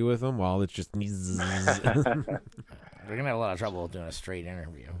interview with them while it's just We're going to have a lot of trouble doing a straight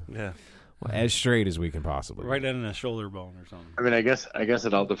interview. Yeah. as straight as we can possibly. Right in the shoulder bone or something. I mean, I guess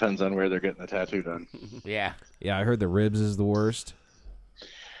it all depends on where they're getting the tattoo done. Yeah. Yeah, I heard the ribs is the worst.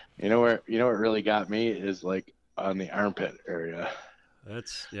 You know what really got me is like on the armpit area.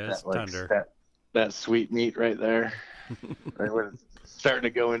 That's That, like, tender. that sweet meat right there. Right when it's starting to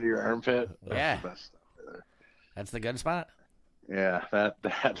go into your armpit. That's Yeah. the best stuff right there. That's the good spot. Yeah,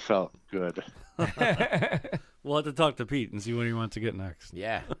 that felt good. We'll have to talk to Pete and see what he wants to get next.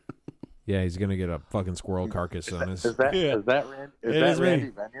 Yeah. Yeah, he's gonna get a fucking squirrel carcass on his. Is that Yeah. It is me. Randy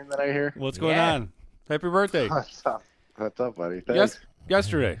Benyon that I hear? What's going Yeah. on? Happy birthday. What's up? What's up, buddy? Yes, Thanks.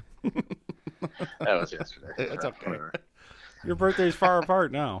 yesterday. That was yesterday. It's okay. Whatever. Your birthday's far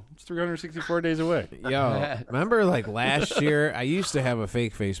apart now. It's 364 days away. Yo, remember like last year? I used to have a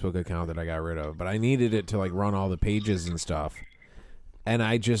fake Facebook account that I got rid of, but I needed it to like run all the pages and stuff. And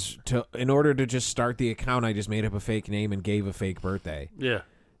in order to just start the account, I just made up a fake name and gave a fake birthday. Yeah.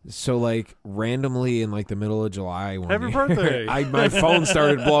 So like randomly in like the middle of July, Happy birthday. my phone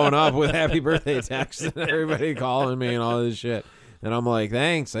started blowing up with happy birthday texts and everybody calling me and all this shit. And I'm like,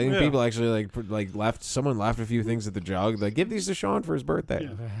 thanks. I think people actually someone left a few things at the jug. Like, give these to Sean for his birthday.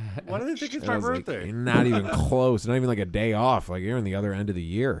 Why do they think it's And my I was like, birthday? not even close. Not even like a day off. Like you're on the other end of the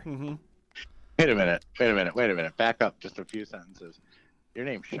year. Mm-hmm. Wait a minute. Back up just a few sentences. Your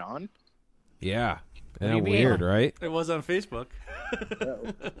name's Sean? Yeah. do Yeah, you mean? weird, right? It was on Facebook.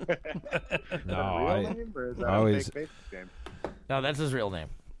 No, Real name, or is that always- a fake Facebook name? No, that's his real name.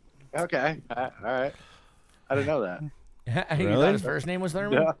 Okay. All right. I didn't know that. You Really? thought his first name was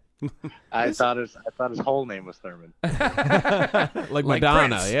Thurman? Yeah. I thought his whole name was Thurman. like Like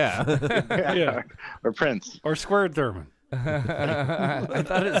Madonna, Prince. yeah. Yeah. Or Prince. Or Squared Thurman. I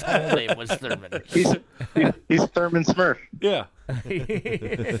thought his whole name was Thurman. He's Thurman Smurf. Yeah. You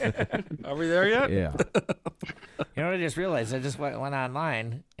Are we there yet? Yeah. know what I just realized? I just went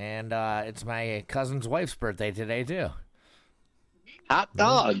online, and it's my cousin's wife's birthday today, too. Hot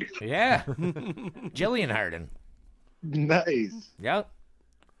dog. Yeah. Jillian Harden. Nice. Yep.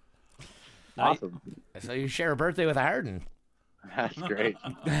 Awesome. So you share a birthday with a Harden. That's great.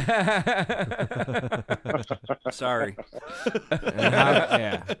 Sorry.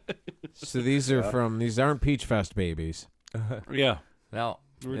 Yeah. So these aren't Peach Fest babies. Yeah. No.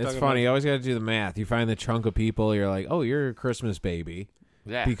 We were It's talking funny. You always got to do the math. You find the chunk of people. You're like, oh, you're a Christmas baby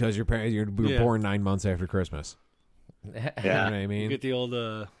Yeah. because you were Yeah. born 9 months after Christmas. You know what I You mean? get the old,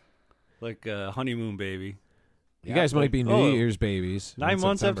 honeymoon baby. You guys might be New Oh. Year's babies. 9 in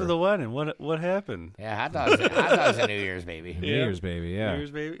months after September. the wedding. What happened? Yeah, hot dogs a New Year's baby. New Year's baby, yeah. New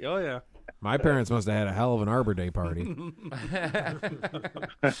Year's baby. Oh yeah. My parents must have had a hell of an Arbor Day party.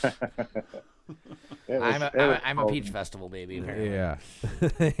 I'm a Peach Festival baby, apparently. Yeah.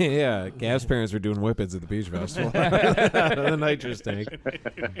 Yeah. Gav's parents were doing whippets at the Peach Festival. The nitrous tank.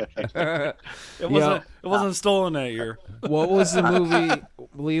 It wasn't stolen that year. What was the movie,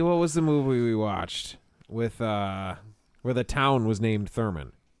 Lee? What was the movie we watched with where the town was named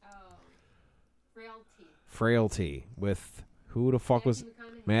Thurman? Frailty with who the fuck was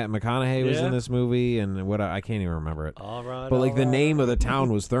Matt McConaughey was Yeah. in this movie, and what I can't even remember it. All right. But like the name of the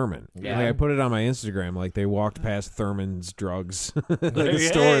town was Thurman. Yeah. Like, I put it on my Instagram. Like they walked past Thurman's Drugs. The Hey,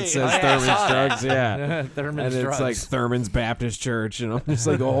 store hey. it says Oh, yeah, I Thurman's saw that. Drugs. Yeah. Thurman's And it's Drugs. like Thurman's Baptist Church, you know, just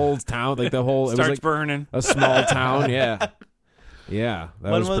like the whole town, like the whole. It was Starts like burning. a small town. Yeah, yeah.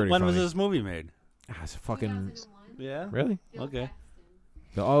 That was pretty when was funny. this movie made? It's fucking Yeah. really. Okay.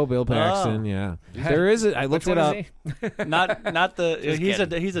 Oh, Bill Paxton. Yeah, there is. I looked Which it one up. is he? Not the. he's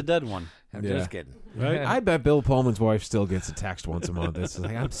kidding. he's a dead one. I'm Yeah. just kidding. Right? I bet Bill Pullman's wife still gets a text once a month. It's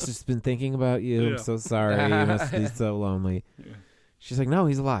like, I've just been thinking about you. Yeah. I'm so sorry. You must be so lonely. She's like, no,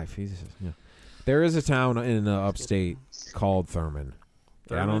 he's alive. There is a town in upstate called Thurman.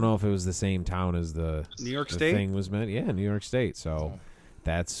 I don't Thurman? know if it was the same town as the New York the State? thing was meant. Yeah, New York State. So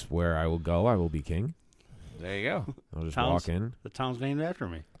that's where I will go. I will be king. There you go. I'll just Towns- walk in. The town's named after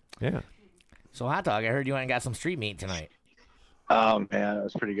me. Yeah. So, hot dog, I heard you went and got some street meat tonight. Oh man, it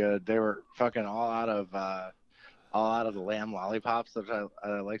was pretty good. They were fucking all out of the lamb lollipops that I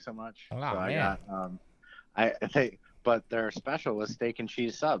like so much. Oh, so man. I got but their special was steak and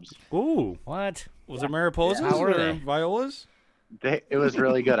cheese subs. Ooh. What? Was it Mariposas How were or they? Violas? It was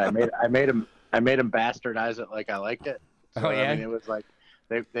really good. I made them bastardize it like I liked it. So, Oh, yeah? I mean, it was like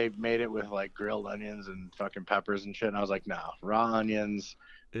they made it with like grilled onions and fucking peppers and shit. And I was like, no, raw onions.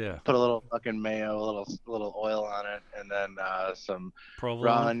 Yeah. Put a little fucking mayo, a little oil on it, and then some Provolone.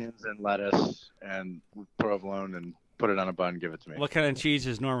 raw onions and lettuce and provolone, and put it on a bun. Give it to me. What kind of cheese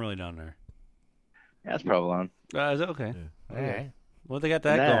is normally down there? Yeah, it's provolone. Is it okay? All right. Well, they got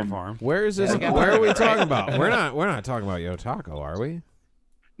that Then- going for them. Where is this? Yeah. Where are we talking about? We're not talking about Yo Taco, are we?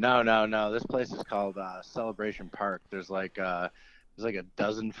 No. This place is called Celebration Park. There's like a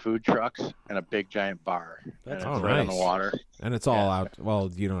dozen food trucks and a big giant bar. That's and it's oh, right on nice. the water. And it's all out. Well,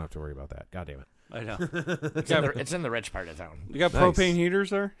 you don't have to worry about that. God damn it. I know. It's in the rich part of town. You got Nice. propane heaters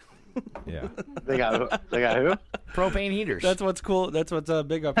there? Yeah. They got who? Propane heaters. That's what's cool. That's what's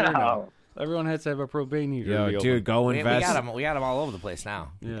big up here now. Oh. Everyone has to have a propane heater. to Yo, be dude, open. go we invest. got them. We got them all over the place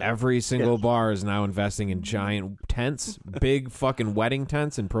now. Yeah. Every single bar is now investing in giant tents, big fucking wedding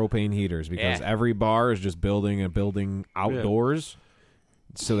tents and propane heaters because Yeah. every bar is just building a building outdoors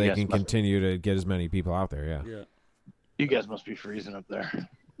so they Yes, can must- continue to get as many people out there. Yeah. Yeah. You guys must be freezing up there.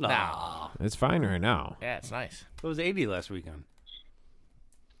 No. It's fine right now. Yeah, it's nice. It was 80 last weekend.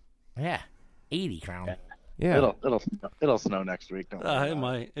 Yeah. 80 crown. Yeah. It'll snow next week. Don't worry It about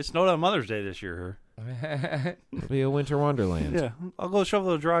might. It snowed on Mother's Day this year. It'll be a winter wonderland. Yeah. I'll go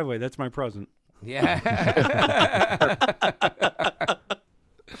shovel the driveway. That's my present. Yeah.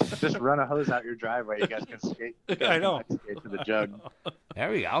 Just run a hose out your driveway. You guys can skate. I know. Skate to the jug.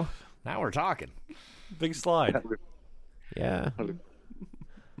 There we go. Now we're talking. Big slide. Yeah.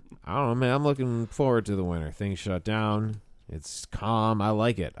 I don't know, man. I'm looking forward to the winter. Things shut down. It's calm. I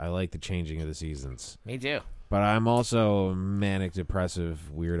like it. I like the changing of the seasons. Me too. But I'm also a manic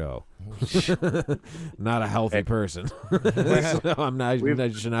depressive weirdo. Not a healthy person. So I'm not.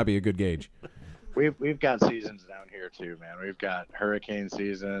 That should not be a good gauge. We've got seasons down here too, man. We've got hurricane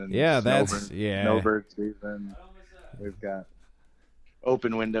season. Yeah, that's snowbird season. We've got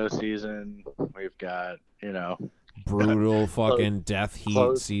open window season. We've got brutal fucking death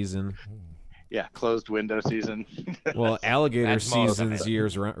heat season. Yeah, closed window season. Well, alligator That's most of season's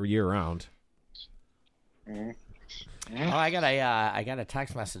it. year round. Oh, I got a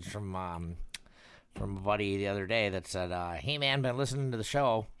text message from a buddy the other day that said, "Hey man, been listening to the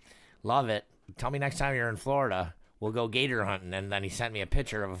show, love it. Tell me next time you're in Florida, we'll go gator hunting." And then he sent me a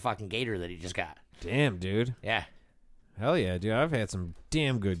picture of a fucking gator that he just got. Damn, dude. Yeah, Hell yeah, dude. I've had some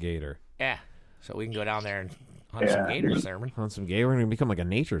damn good gator. yeah. So we can go down there and hunt some gators, Sermon. On some gator, we're gonna become like a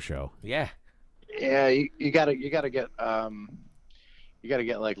nature show. Yeah. Yeah, you gotta get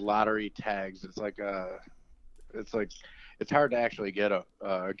like lottery tags. It's hard to actually get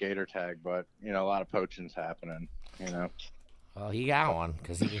a gator tag, but a lot of poaching's happening. Well, he got one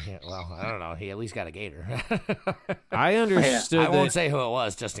because I don't know. He at least got a gator. I understood I won't that. say who it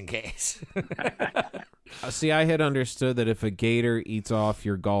was just in case. See, I had understood that if a gator eats off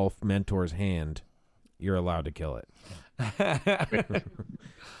your golf mentor's hand, you're allowed to kill it.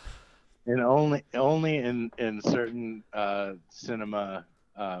 And only in certain cinema,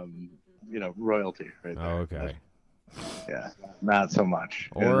 royalty. Right there. Oh, okay. Yeah, not so much.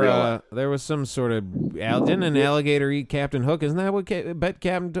 In Or real life. there was some sort of didn't an alligator eat Captain Hook? Isn't that what bet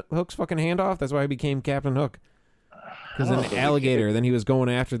Captain Hook's fucking hand off? That's why he became Captain Hook. Because an alligator, then he was going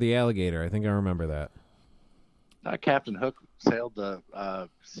after the alligator. I think I remember that. Captain Hook sailed the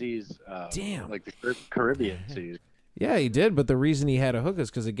seas. Damn. Like the Caribbean seas. Yeah, he did, but the reason he had a hook is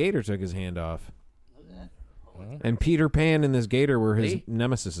because a gator took his hand off. And Peter Pan and this gator were his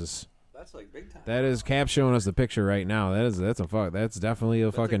nemesis. That's like big time. That is Cap showing us the picture right now. That's definitely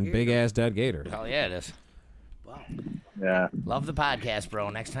a fucking big ass dead gator. Hell yeah, it is. Wow. Yeah. Love the podcast,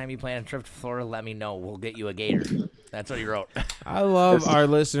 bro. Next time you plan a trip to Florida, let me know. We'll get you a gator. That's what he wrote. I love our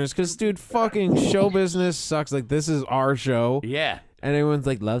listeners because, dude, fucking show business sucks. Like, this is our show. Yeah. And everyone's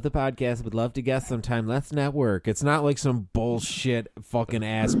like, love the podcast, would love to guest sometime. Let's network. It's not like some bullshit fucking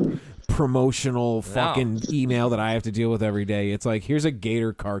ass promotional fucking email that I have to deal with every day. It's like, here's a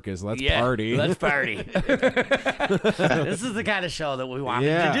gator carcass. Let's party. Let's party. This is the kind of show that we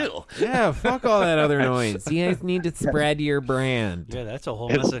wanted to do. Yeah, fuck all that other noise. You guys need to spread your brand. Yeah, that's a whole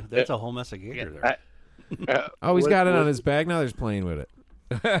mess. That's a whole mess of gator there. Oh, he's got it on his back. Now there's playing with it.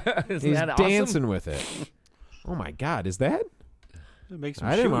 Isn't He's that awesome? dancing with it. Oh, my God. Is that? It makes some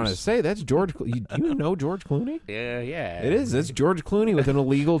I didn't want to shoes. say that's George. You know George Clooney? Yeah. It is. It's George Clooney with an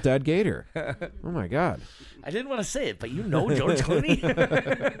illegal dead gator. Oh my God. I didn't want to say it, but you know George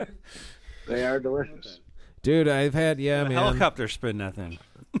Clooney. They are delicious. Dude, I've had man. Helicopter spin that thing.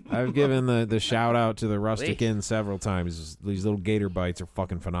 I've given the shout out to the Rustic Inn several times. These little gator bites are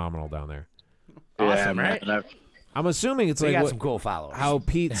fucking phenomenal down there. Awesome, man. right? I'm assuming it's We like got what, some cool followers. how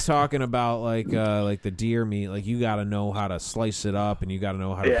Pete's talking about like the deer meat. Like you got to know how to slice it up, and you got to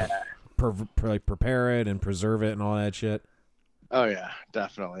know how to prepare it and preserve it and all that shit. Oh yeah,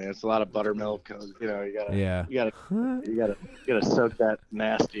 definitely. It's a lot of buttermilk. You gotta you gotta soak that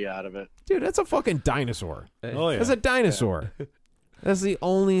nasty out of it. Dude, that's a fucking dinosaur. Oh yeah. That's a dinosaur. That's the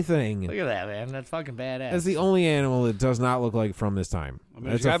only thing. Look at that, man. That's fucking badass. That's the only animal that does not look like from this time. I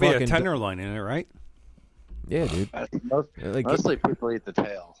mean, That's there's got to be a fucking tenderloin in it, right? Yeah, dude. Like- Mostly people eat the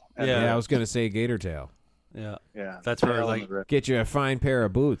tail. And Yeah, I was gonna say gator tail. Yeah. yeah. That's where tail like and the rib. Get you a fine pair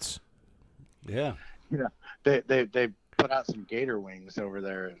of boots. yeah. They put out some gator wings over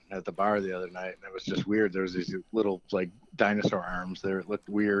there at the bar the other night, and it was just weird. There was these little like dinosaur arms there. It looked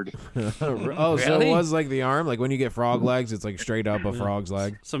weird. Oh, so it Really? was like the arm. Like when you get frog legs, it's like straight up a frog's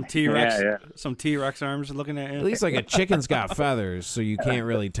leg. Some T-Rex, Yeah. some T-Rex arms looking at you. At least like a chicken's got feathers, so you can't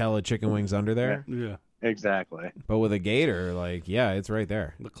really tell a chicken wing's under there. Yeah. Exactly. But with a gator, like it's right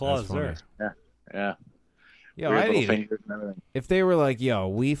there. The claw's That's funny. there. Yeah. Yo, Weird I'd little eat it. fingers and everything. If they were like, yo,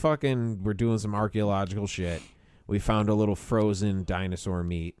 we fucking were doing some archaeological shit. We found a little frozen dinosaur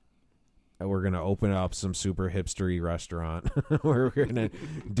meat. And we're going to open up some super hipstery restaurant where we're going to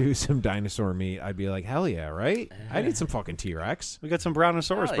do some dinosaur meat. I'd be like, hell yeah, right? I need some fucking T-Rex. We got some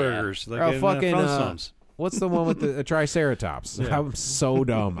Brontosaurus Oh, yeah. burgers, like Or in fucking, Flintstones. what's the one with the Triceratops? I'm so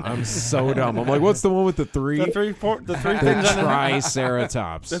dumb. I'm like, what's the one with the three? The three The things on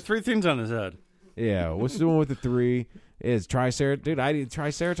Triceratops. the three things on his head. Yeah, what's the one with the three? Is Triceratops? Dude,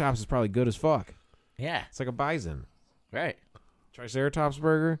 Triceratops is probably good as fuck. Yeah. It's like a bison. Right. Triceratops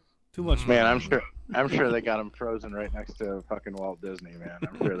burger. Too much. Man, I'm sure they got them frozen right next to fucking Walt Disney, man.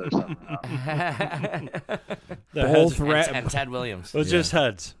 I'm sure there's something around. The Both heads. And Ted Williams. It was just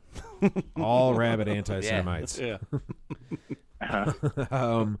heads. all rabid anti-Semites. Yeah.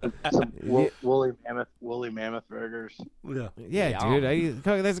 Some woolly mammoth burgers. Yeah. Yeah, dude,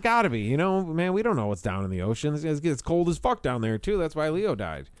 there's got to be. You know, man, we don't know what's down in the ocean. It's cold as fuck down there too. That's why Leo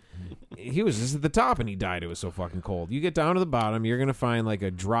died. He was just at the top and he died. It was so fucking cold. You get down to the bottom, you're gonna find like a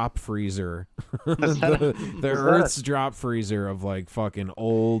drop freezer, the Earth's drop freezer of like fucking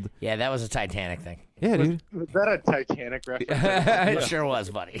old. Yeah, that was a Titanic thing. Yeah, dude. Was that a Titanic reference? It sure was,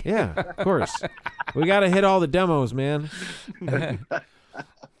 buddy. Yeah, of course. We gotta hit all the demos, man. We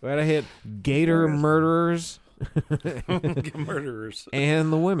gotta hit Gator murderers. Murderers.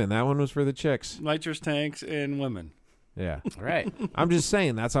 And the women. That one was for the chicks. Nitrous tanks and women. Yeah. Right. I'm just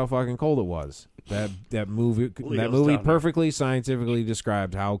saying that's how fucking cold it was. That movie down there. perfectly scientifically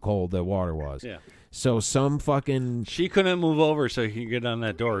described how cold that water was. Yeah. So some fucking She couldn't move over so he could get on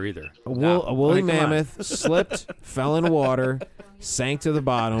that door either. a woolly Come on. mammoth slipped, fell in water, sank to the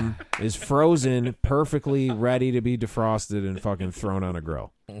bottom, is frozen, perfectly ready to be defrosted and fucking thrown on a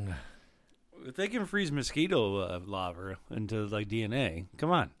grill. If they can freeze mosquito larvae into like DNA,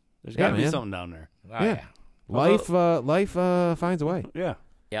 come on. There's Yeah, got to be man. something down there. Oh, yeah. Life finds a way. Yeah.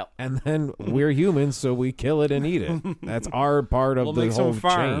 Yep. And then we're humans, so we kill it and eat it. That's our part of We'll the make whole some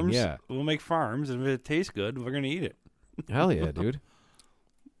farms. chain. Yeah. We'll make farms, and if it tastes good, we're going to eat it. Hell yeah, dude.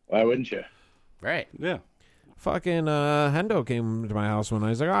 Why wouldn't you? Right. Yeah. Fucking Hendo came to my house one night.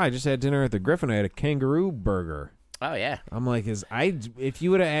 He's like, I just had dinner at the Griffin. I had a kangaroo burger. Oh, yeah. I'm like, if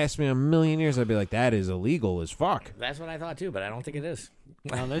you would have asked me a million years, I'd be like, that is illegal as fuck. That's what I thought, too, but I don't think it is.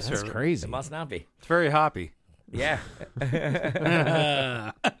 No, they That's serve it. crazy. It must not be. It's very hoppy. Yeah. All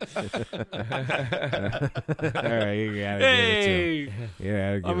right, you gotta give it to him. Hey,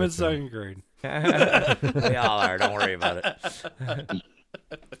 Yeah, I'm in second grade. We all are. Don't worry about it.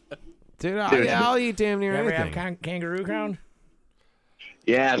 Dude, I'll eat damn near You ever anything. have kangaroo crown?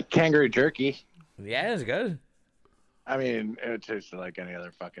 Yeah, kangaroo jerky. Yeah, it's good. I mean, it tastes like any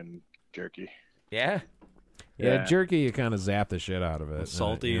other fucking jerky. Yeah. Yeah, jerky, you kind of zap the shit out of it.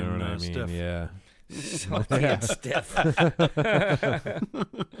 Salty you know and, what I mean? stiff. Yeah. Salty and stiff.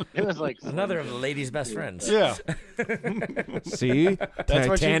 It was like Another of the ladies' best friends. Yeah. See? what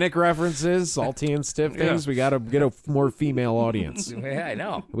Titanic references, salty and stiff things. We got to get a more female audience. Yeah, I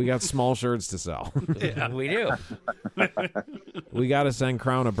know. We got small shirts to sell. We do. We got to send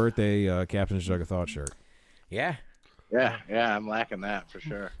Crown a birthday Captain's Jug of Thought shirt. Yeah. Yeah, I'm lacking that for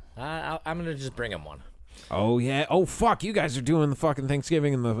sure. I'm going to just bring him one. Oh, yeah. Oh, fuck. You guys are doing the fucking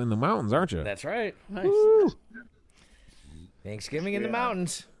Thanksgiving in the mountains, aren't you? That's right. Nice. Woo. Thanksgiving in the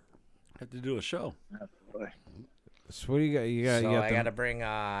mountains. Have to do a show. Absolutely. So what do you got? You got, So you got I the- got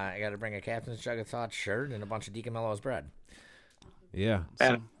to bring a Captain's Jug of Thought shirt and a bunch of Deacon Mellows bread. Yeah.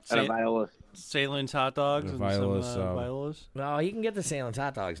 And a Viola. Salin's hot dogs The and Violas, some Violas. No, you can get the Salem's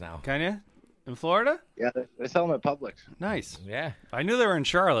hot dogs now. Can you? In Florida? Yeah, they sell them at Publix. Nice. Yeah. I knew they were in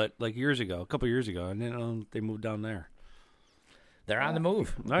Charlotte like a couple years ago. I didn't know they moved down there. They're on the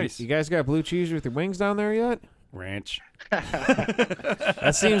move. Nice. You guys got blue cheese with your wings down there yet? Ranch.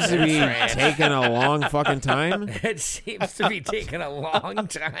 That seems to be taking a long fucking time. It seems to be taking a long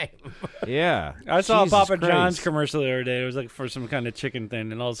time. Yeah. I saw Jesus a Papa John's Christ. commercial the other day. It was like for some kind of chicken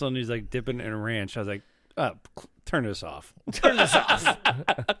thing, and all of a sudden he's like dipping it in ranch. I was like, turn this off. Turn this off.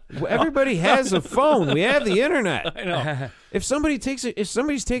 Well, everybody has a phone. We have the internet. I know. If somebody's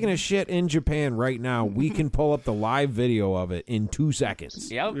taking a shit in Japan right now, we can pull up the live video of it in 2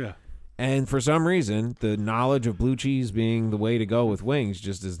 seconds. Yep. Yeah. And for some reason, the knowledge of blue cheese being the way to go with wings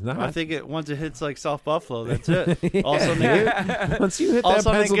just is not. I think once it hits like South Buffalo, that's it. All of a sudden Once you hit all of that a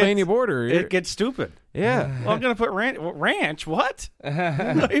sudden it Pennsylvania gets- border, it gets stupid. yeah. Well, I'm gonna put ranch. What?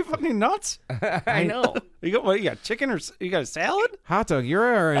 Are you fucking nuts? I know. You got what? You got chicken or you got a salad? Hot dog, you're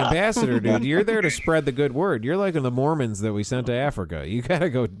our ambassador, dude. You're there to spread the good word. You're like the Mormons that we sent to Africa. You gotta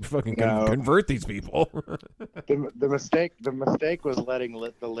go fucking No. convert these people. The mistake was letting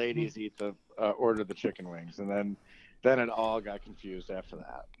the ladies eat order the chicken wings, and then it all got confused after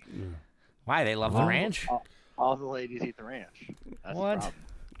that. Why? They love the ranch? All the ladies eat the ranch. That's What? The problem.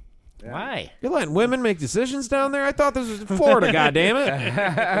 Why? You're letting women make decisions down there? I thought this was Florida, goddammit.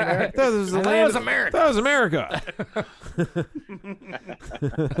 I thought this was the I thought it land was America. I thought it was America.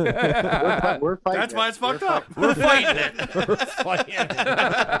 We're fighting. That's why it's fucked up. We're fighting it.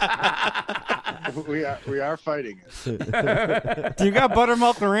 We are fighting it. Do you got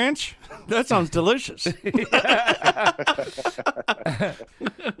buttermilk and ranch? That sounds delicious.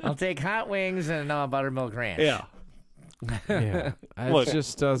 I'll take hot wings and buttermilk ranch. Yeah. Yeah. It What?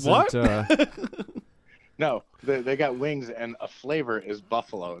 just doesn't. What? No, they got wings and a flavor is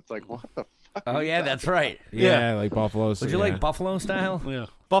buffalo. It's like, what the fuck? Oh yeah, that's right. yeah, like buffalo. Would you like buffalo style? Yeah.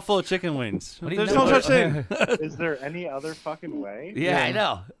 Buffalo chicken wings. What do you There's know? no such thing. Is there any other fucking way? Yeah, I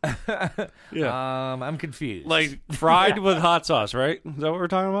know. Yeah. I'm confused. Like fried with hot sauce, right? Is that what we're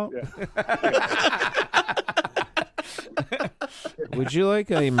talking about? Would you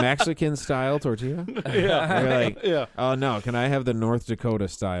like a Mexican style tortilla? Yeah. You're like, Yeah. oh no, can I have the North Dakota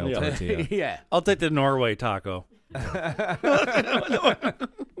style Yeah. tortilla? yeah. I'll take the Norway taco.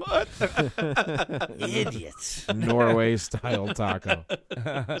 Idiots. Norway style taco.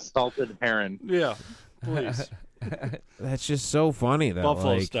 Salted heron. Yeah. Please. That's just so funny though.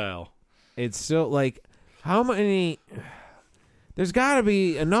 Buffalo like, style. it's so like how many there's got to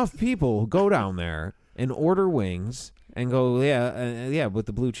be enough people who go down there and order wings and go yeah with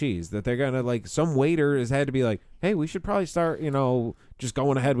the blue cheese that they're gonna like some waiter has had to be like, hey, we should probably start just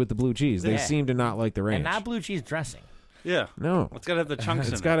going ahead with the blue cheese. They Yeah. seem to not like the ranch. And not blue cheese dressing. Yeah. No, It's got to have the chunks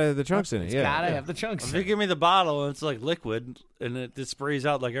in it's it. got to have the chunks in it. Yeah, Gotta have the chunks. If you give me the bottle and it's like liquid and it just sprays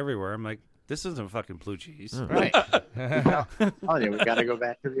out like everywhere, I'm like, this isn't fucking blue cheese. Right. Oh yeah, we got to go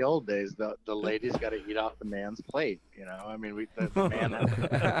back to the old days. The ladies got to eat off the man's plate. I mean, the man.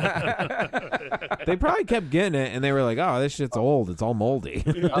 they probably kept getting it and they were like, oh, this shit's old. It's all moldy.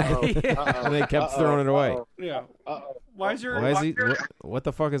 And they kept throwing it away. Yeah. Why is your Why is he? What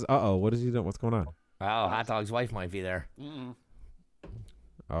the fuck is? What is he doing? What's going on? Oh, hot dog's wife might be there.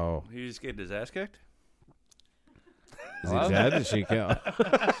 Oh, He just getting his ass kicked? is he dead? Did she kill?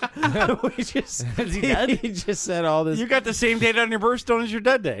 we just Is he dead? He just said all this. You got the same date on your birthstone as your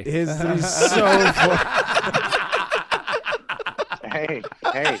dead day. He's so. Hey,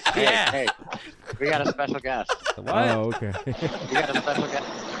 Yeah. hey! We got a special guest. What? Oh, okay. We got a special guest.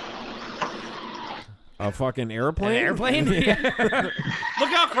 A fucking An airplane? airplane? Yeah. Look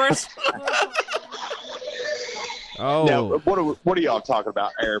out, Chris. Oh, Now, what are y'all talking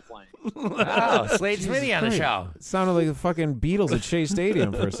about? Airplane. Oh, Slade Smitty on the show. it sounded like the fucking Beatles at Shea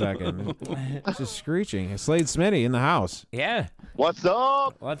Stadium for a second. Just screeching. Slade Smitty in the house. Yeah. What's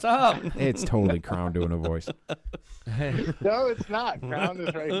up? What's up? It's totally Crown doing a voice. No, it's not. Crown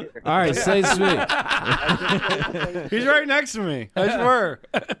is right here. All right, Slade Smitty. He's right next to me. I swear.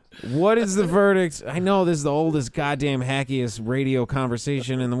 What is the verdict? I know this is the oldest goddamn hackiest radio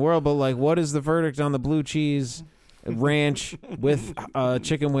conversation in the world, but like, what is the verdict on the blue cheese ranch with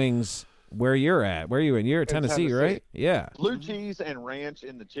chicken wings where you're at? Where are you in? You're at Tennessee, Tennessee. right? Yeah. Blue cheese and ranch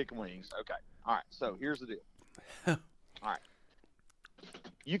in the chicken wings. Okay. All right. So here's the deal. All right.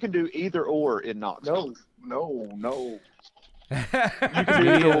 You can do either or in Knoxville. No. You can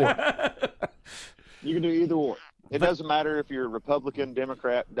do either or. You can do either or. It doesn't matter if you're a Republican,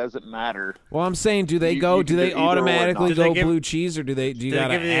 Democrat. Doesn't matter. Well, I'm saying, do they You go? can Do they do either or automatically not. Do they go give- blue cheese, or do you they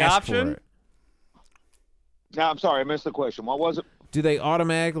gotta give you the ask option? for it? Now, I'm sorry. I missed the question. What was it? Do they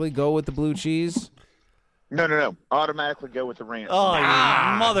automatically go with the blue cheese? No. Automatically go with the ranch. Oh, you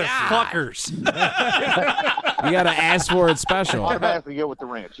motherfuckers. You gotta ask for it special. Automatically go with the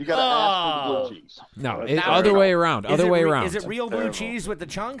ranch. You got to ask for the blue cheese. No, Now- other way around. Other way around. Is it real blue Terrible. cheese with the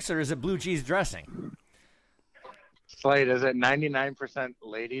chunks, or is it blue cheese dressing? Slade, is it 99%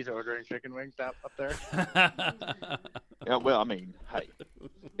 ladies ordering chicken wings up there? Yeah, well, I mean, hey,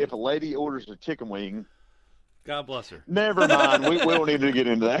 if a lady orders a chicken wing, God bless her. never mind. We don't need to get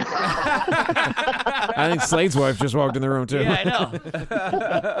into that. I think Slade's wife just walked in the room too. Yeah, I know.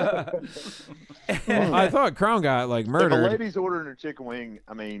 I thought Crown got like If a murdered. lady's ordering a chicken wing,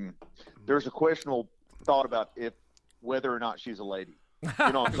 I mean, there's a questionable thought about whether or not she's a lady. You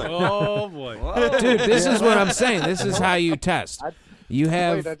know what I'm saying? Oh, boy. Dude, this is what I'm saying. This is how you test. You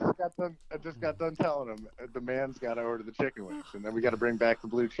have I just got done telling him the man's got to order the chicken wings, and then we got to bring back the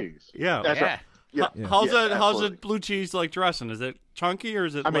blue cheese. Yeah. That's Yeah. right. Yeah. How's Yeah, it absolutely. blue cheese like dressing? Is it chunky or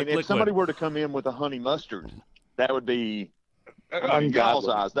is it I like mean, if liquid? somebody were to come in with a honey mustard, that would be y'all's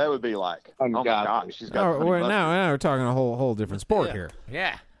eyes. That would be like, oh my Ungodly. gosh, she's got oh, honey we're, mustard. now we're talking a whole different sport Yeah. here.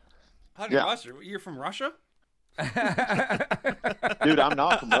 Yeah. Honey Yeah. mustard? You're from Russia? Dude, I'm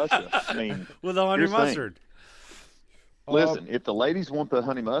not from Russia. I mean, With a honey Here's the thing. mustard. Listen, if the ladies want the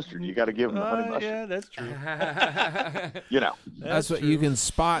honey mustard, you got to give them the honey mustard. Yeah, that's true. You know, That's what you can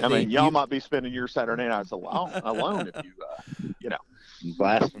spot. I mean, the- y'all you- might be spending your Saturday nights alone if you know.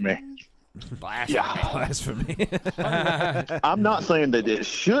 Blasphemy. blasphemy. I'm not saying that it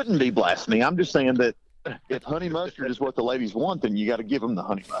shouldn't be blasphemy. I'm just saying that if honey mustard is what the ladies want, then you got to give them the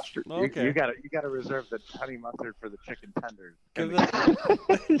honey mustard. Okay. You gotta reserve the honey mustard for the chicken tenders.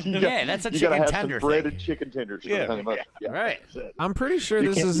 Yeah, that's a You gotta chicken have tender some breaded thing. chicken tenders. For Yeah. the honey mustard. Yeah. Right. I'm pretty sure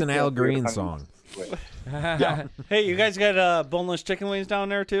this is an Al Green song. Hey, you guys got boneless chicken wings down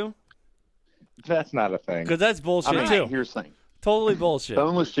there too? That's not a thing. Because that's bullshit I mean, too. here's the thing: Totally bullshit.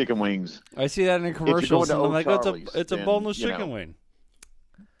 boneless chicken wings. I see that in commercials, to and I'm Old like, Charlie's, it's a then, boneless you know. chicken wing.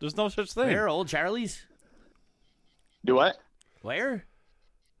 There's no such thing. Where? Old Charlie's? Do what? Where?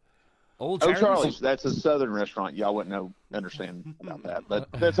 Old Oh, Charlie's? Charlie's. That's a southern restaurant. Y'all wouldn't understand about that, but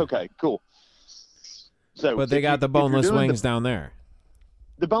that's okay. Cool. So, But they if got you- the if you're boneless doing wings down there.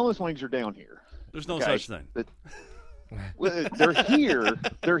 The boneless wings are down here. There's no Okay. such thing. Well, they're here.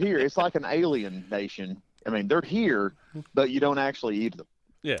 They're here. It's like an alien nation. I mean, they're here, but you don't actually eat them.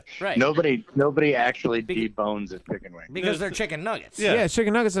 Yeah. Right. Nobody actually debones a chicken wing. Because they're chicken nuggets. Yeah. Yeah,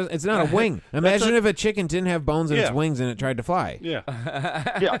 chicken nuggets. It's not a wing. Imagine if a chicken didn't have bones in its Yeah. wings and it tried to fly. Yeah.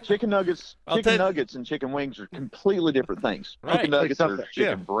 Yeah, chicken nuggets. I'll Chicken tell- nuggets and chicken wings are completely different things. Right. Chicken nuggets Like are something-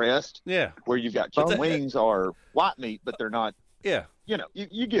 chicken yeah. breast, Yeah. where you've got chicken wings are white meat, but they're not. Yeah. You know,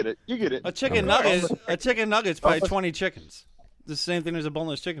 you get it. You get it. A chicken nugget's probably 20 chickens. The same thing as a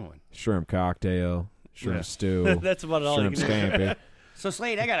boneless chicken wing. Shrimp cocktail, shrimp Yeah. stew, That's about all you shrimp can do. scampi. So,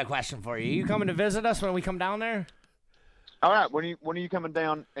 Slade, I got a question for you. You coming to visit us when we come down there? All right, when are you coming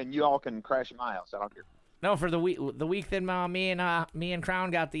down? And you all can crash at my house. I don't care. No, for the week that me and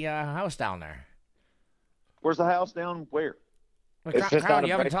Crown got the house down there. Where's the house down? Where? Well, It's just Crown, out of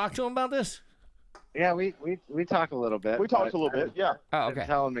you haven't Bryce- talked to him about this? Yeah, we talked a little bit. We talked but a little bit. Yeah. Oh, I okay. didn't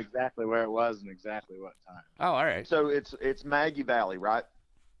tell him exactly where it was and exactly what time. Oh, all right. So it's Maggie Valley, right?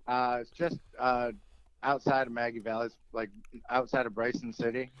 It's just outside of Maggie Valley. It's like outside of Bryson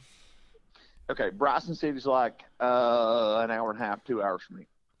City. Okay, Bryson City's like an hour and a half, 2 hours from me.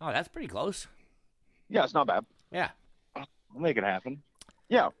 Oh, that's pretty close. Yeah, it's not bad. Yeah. We'll make it happen.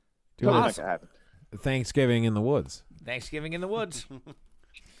 Yeah, Do totally it. make it happen. Thanksgiving in the woods. Thanksgiving in the woods.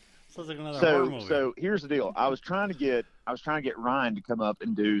 Sounds like another horror So movie. so here's the deal. I was trying to get Ryan to come up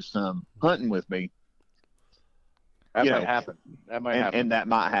and do some hunting with me, That You might know, happen. That might happen. and that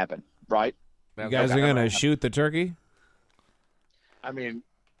might happen, right? You guys are gonna shoot the turkey? I mean,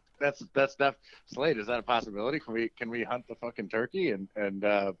 that's Slade. Is that a possibility? Can we hunt the fucking turkey and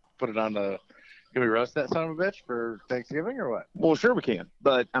put it on the? Can we roast that son of a bitch for Thanksgiving or what? Well, sure we can,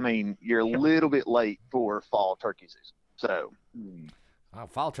 but I mean, you're a little bit late for fall turkey season. So Oh,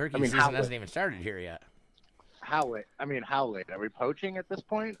 fall turkey I mean, season how- hasn't even started here yet. How late? I mean, how late? Are we poaching at this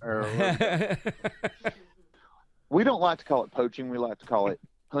point, or we don't like to call it poaching. We like to call it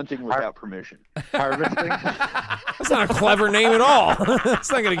hunting without permission. harvesting? That's not a clever name at all.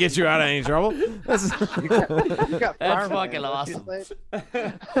 That's not gonna get you out of any trouble. That's, You got That's farmland, fucking don't you, awesome.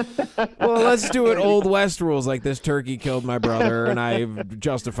 Slade? well, let's do it old West rules. Like this turkey killed my brother, and I've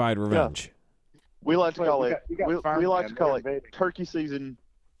justified revenge. We like to Wait, call you it. got- you got We like to farmland, call they're it invading. turkey season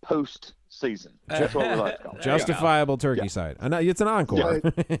post season. That's what we like to call it. Justifiable turkey side. It's an encore.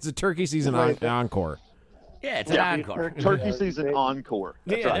 It's a turkey season encore. Yeah, it's an encore. Turkey season encore.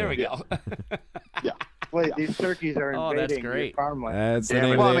 That's Yeah, right. there we go. Wait, these turkeys are Oh, that's invading your great. farmland. That's the Damn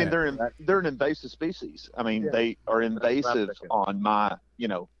name it. Well, I of mean, the they're an invasive species. I mean, Yeah. they are invasive on my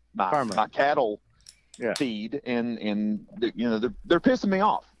Farmland. my cattle Yeah. feed, and they're pissing me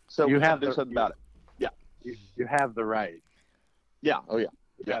off. So You we have have to do the- something about it. You have the right. Yeah. Oh yeah.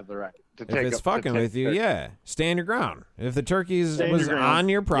 You have the right to If take. it's up- to fucking take with you, turkey. yeah, stand your ground. If the turkey Stand was your ground, on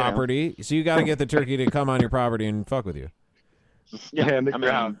your you know. property, so you got to get the turkey to come on your property and fuck with you. Yeah. Stand the I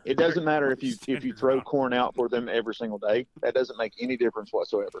ground. mean, it doesn't matter if you throw corn out for them every single day. That doesn't make any difference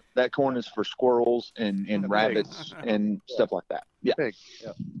whatsoever. That corn is for squirrels and the rabbits and stuff like that. Yeah. Pig.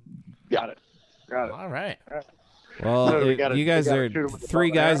 Yep. Yeah. Got it. All right. Well, So we if gotta- you guys we gotta are shoot 'em with the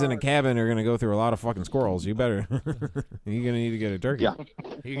three bow and guys in a arrow. cabin are going to go through a lot of fucking squirrels. You better. You're going to need to get a turkey. Yeah.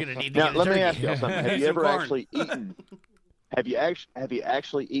 You're gonna need to Now get a let me turkey. ask you something. Have you Some ever corn. actually eaten? Have you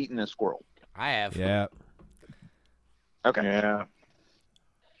actually eaten a squirrel? I have. Yeah. Okay. Yeah.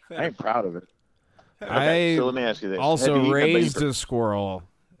 I ain't proud of it. Okay, I so let me ask you this: also have you eaten raised beaver? a squirrel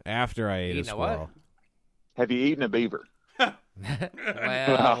after I ate a Eaten a what? squirrel. Have you eaten a beaver?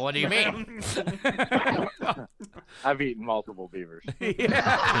 Well, what do you mean? I've eaten multiple beavers.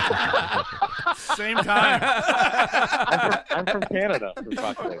 Same time. I'm from Canada. For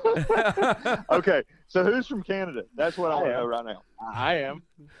fuck's sake. Okay, so who's from Canada? That's what I want to know right now. I am.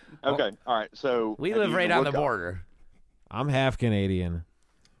 Okay, all right. So We have live you right eaten a on the woodcock? border. I'm half Canadian,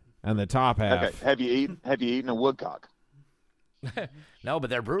 and the top half. Okay, have you eaten a woodcock? No, but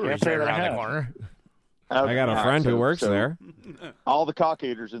their brewery's Can't say right that I around the have. corner. I got a All right, friend who so- works so there. All the cock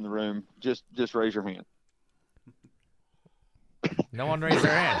eaters in the room, just raise your hand. No one raised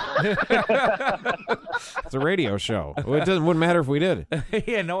their hand. It's a radio show. Well, it wouldn't matter if we did.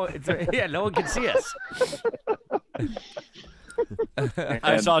 no one can see us.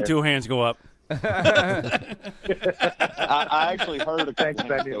 I saw 2 hands go up. I actually heard a couple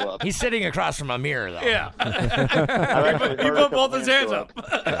hands go up. He's sitting across from a mirror, though. Yeah. I actually He heard a put couple both his hands go up.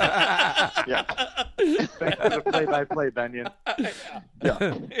 Yeah, Thanks for the play-by-play, Bunyan.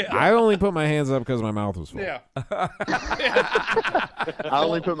 yeah. I only put my hands up because my mouth was full. Yeah. I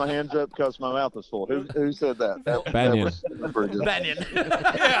only put my hands up because my mouth was full. Who said that? Banyan. That was Benyon.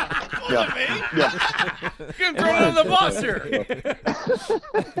 Yeah. yeah. Getting thrown on the bus here.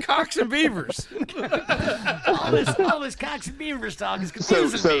 Cocks and beavers. all this Cox and Beavers talk is So,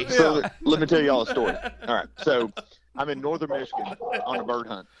 confusing me. let me tell you all a story. All right. So, I'm in northern Michigan on a bird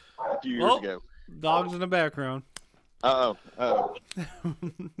hunt a few years Oh. ago. Dogs in the background. All All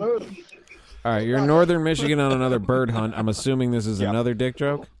right, you're in northern Michigan on another bird hunt. I'm assuming this is another dick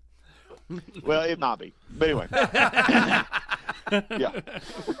joke. Well, it might be. But anyway. Yeah.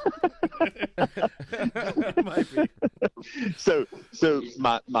 Might be. So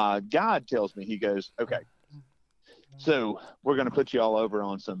my guide tells me, he goes, okay, so we're going to put you all over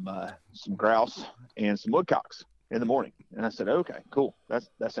on some grouse and some woodcocks in the morning. And I said, okay, cool. That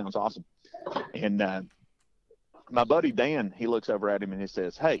sounds awesome. And my buddy Dan, he looks over at him and he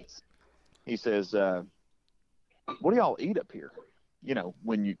says, hey, he says, what do y'all eat up here? You know,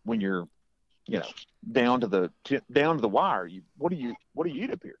 when you're, you know, down to the wire, what do you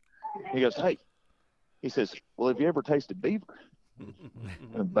eat up here? He goes, hey, he says, well, have you ever tasted beaver?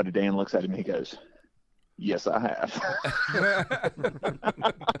 And buddy Dan looks at him and he goes, yes, I have.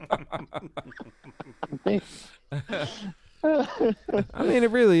 I mean, it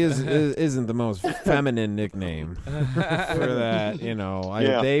really isn't the most feminine nickname for that. You know,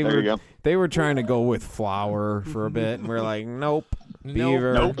 Yeah, there you go. they were trying to go with flower for a bit, and we're like, nope,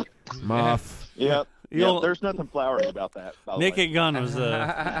 beaver, Nope. muff. Yep. You'll- Yeah, there's nothing flowery about that. By the way. Naked Gun was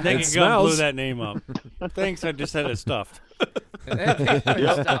Naked Gun smells. blew that name up. Thanks, I just had it stuffed.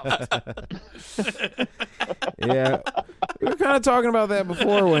 Yeah, we were kind of talking about that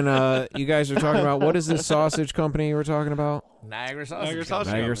before when you guys were talking about what is this sausage company you were talking about? Niagara Sausage. Niagara Company.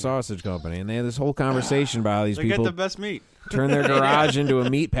 Sausage. Niagara Sausage Company, and they had this whole conversation about how these They people get the best meat. turn their garage into a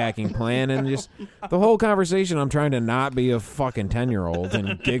meat packing plant, and just the whole conversation. I'm trying to not be a fucking 10-year-old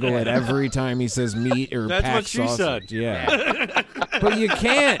and giggle at every time he says meat or That's packed what she sausage. said. Yeah, but you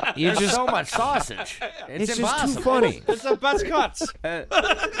can't. You There's just so much sausage. It's it's just impossible. too funny. It's the best cuts. They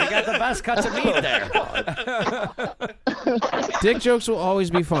got the best cuts of meat there. Dick jokes will always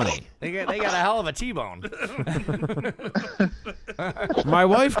be funny. They got a hell of a T-bone. My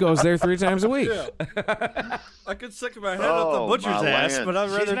wife goes there 3 times a week. I could stick my head up the Oh, butcher's my ass, land. but I'd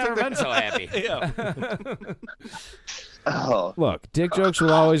She's rather never take been so happy. Yeah. Oh, Look, dick jokes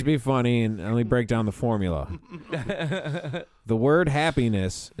will always be funny, and let me break down the formula. The word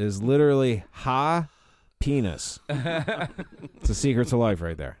happiness is literally penis. It's a secret to life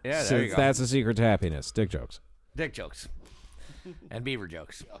right there. Yeah, there you go. That's a secret to happiness. Dick jokes. Dick jokes. And beaver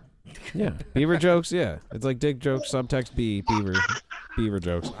jokes. Yeah. Beaver jokes, yeah. It's like dick jokes, subtext B, beaver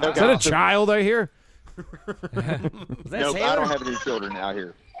jokes. Is Okay. that a child I hear? Was that nope, I Sailor? don't have any children out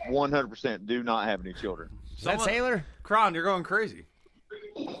here. 100% do not have any children. Is that Sailor? Kron, you're going crazy.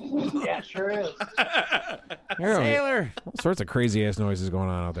 Yeah, sure is. There are Sailor. all sorts of crazy ass noises going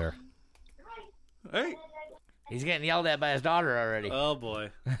on out there. Hey. He's getting yelled at by his daughter already. Oh,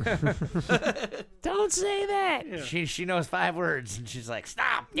 boy. Don't say that. She knows 5 words, and she's like,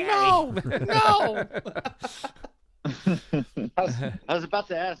 "Stop, Daddy." No. I was about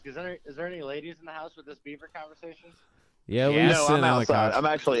to ask, is there any ladies in the house with this beaver conversation? Yeah, we Yeah. just No, sitting I'm on the outside. couch. I'm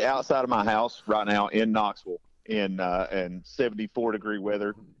actually outside of my house right now in Knoxville in 74-degree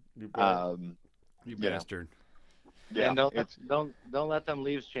weather. You Yeah. bastard. Yeah, And it's, don't let them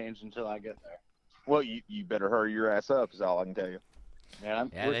leaves change until I get there. well, you better hurry your ass up is all I can tell you.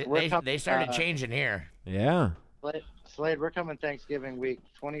 Man, Yeah, they started changing here. Yeah. Slade, we're coming Thanksgiving week,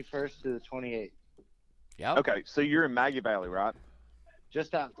 21st to the 28th. Yep. Okay, so you're in Maggie Valley, right?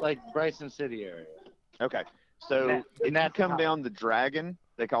 Just out like Bryson City area. Okay, so And if you that's come how- down the Dragon,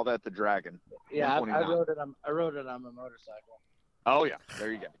 they call that the Dragon. Yeah, I 129. rode it on my motorcycle. Oh yeah,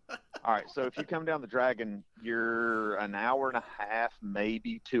 there you go. All right, so if you come down the Dragon, you're an hour and a half,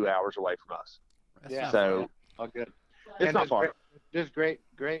 maybe 2 hours away from us. Yeah, So all good. it's And not far. There's great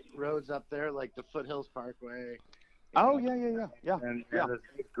roads up there, like the Foothills Parkway. Oh yeah. And Yeah. there's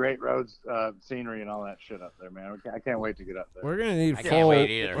great roads, scenery, and all that shit up there, man. I can't wait to get up there. We're gonna need I full. can't wait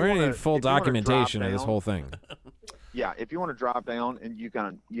either. We're gonna need full if you wanna documentation drop of this down- whole thing. Yeah, if you want to drop down and you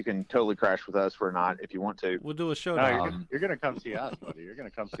can totally crash with us for a night if you want to. We'll do a No, showdown. you're gonna come see us, buddy. You're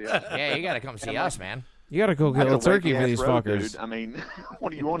gonna come see us. Yeah, you got to come see us, man. You gotta go I kill a got a turkey for wacky-ass these road, fuckers. dude. I mean,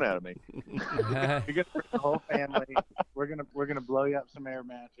 what do you want out of me? You're gonna bring the whole family. We're gonna blow you up some air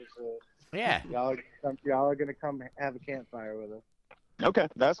mattresses. Yeah. Y'all are gonna come have a campfire with us. Okay,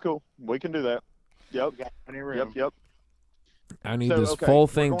 that's cool. We can do that. Yep. We got plenty of room. Yep. I need So, this okay, full we're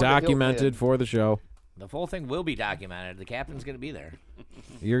thing going to Hilton documented Head. for the show. The full thing will be documented. The captain's going to be there.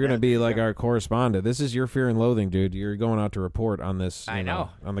 You're gonna be like our correspondent. This is your Fear and Loathing, dude. You're going out to report on this. I know.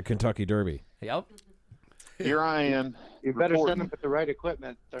 On the Kentucky Derby. Yep. Here I am. You better reporting. send them with the right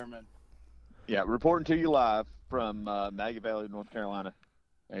equipment, Thurman. Yeah, reporting to you live from Maggie Valley, North Carolina.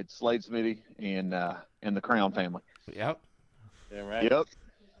 It's Slade Smitty and the Crown family. Yep. Yeah, right. Yep.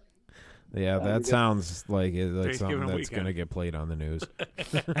 Yeah, that sounds like something Thanksgiving that's weekend. gonna get played on the news.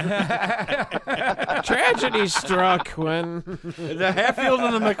 Tragedy struck when The Hatfield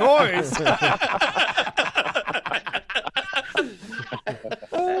and the McCoys.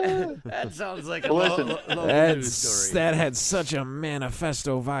 That sounds like a Listen, local news story. that had such a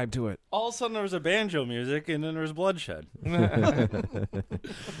manifesto vibe to it. All of a sudden, there was a banjo music, and then there was bloodshed. Don't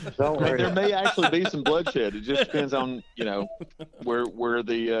worry. There may actually be some bloodshed. It just depends on where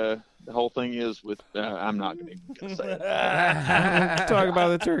the whole thing is with. I'm not going to say it. Talk about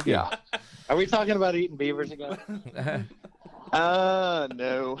the turkey. Yeah. Are we talking about eating beavers again?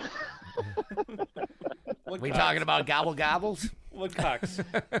 No. We talking about gobble gobbles? Woodcocks.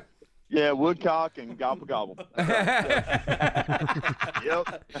 Yeah, woodcock and gobble gobble. Yep.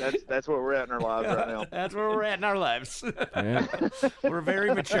 That's where we're at in our lives right now. That's where we're at in our lives. Yeah. We're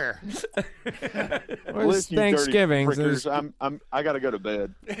very mature. Well, it's Listen, you dirty Thanksgiving. so prickers, there's- I got to go to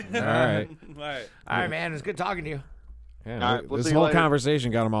bed. all right. All right. All right, man. It's good talking to you. Yeah, All right, we'll this see you whole later.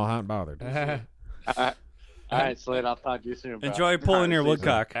 conversation got them all hot and bothered. All right, Slade. I'll talk to you soon. Bro. Enjoy pulling your All right,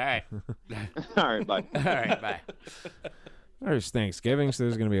 woodcock. All right. All right, bye. All right. Bye. There's Thanksgiving, so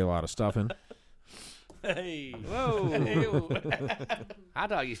there's going to be a lot of stuffing. Hey. Whoa. Hot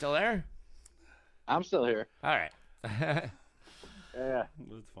dog, you still there? I'm still here. All right. Yeah,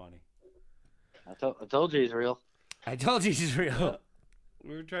 That's funny. I told you he's real. I told you she's real.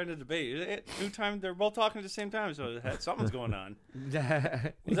 We were trying to debate. New time, they're both talking at the same time, so something's going on.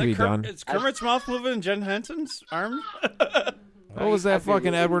 It could be done. Is Kermit's mouth moving in Jen Henson's arm? What was that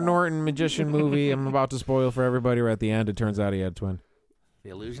fucking Edward Norton magician movie I'm about to spoil for everybody right at the end? It turns out he had a twin.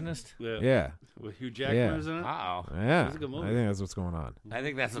 The Illusionist? Yeah. With Hugh Jackman Yeah. was in it? Uh-oh. Yeah. was a good movie. I think that's what's going on. I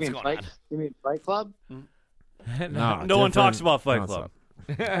think that's You what's mean going You mean Fight Club? on. No, No one different talks about Fight concept.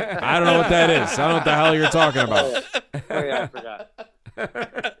 Club. I don't know what that is. I don't know what the hell you're talking about. Oh yeah, I forgot.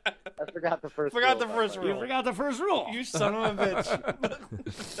 I forgot the first. Forgot rule the about first Fight rule. You forgot the first rule. You son of a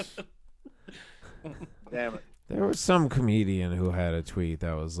bitch. Club. Damn it. There was some comedian who had a tweet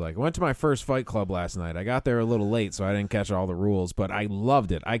that was like, I went to my first Fight Club last night. I got there a little late, so I didn't catch all the rules, but I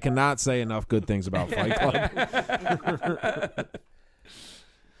loved it. I cannot say enough good things about Fight Club.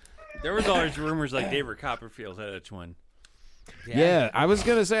 There was always rumors like David Copperfield had a twin. Yeah, I was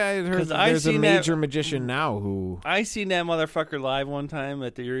going to say I had heard 'Cause that I there's a seen that- major magician now who... I seen that motherfucker live one time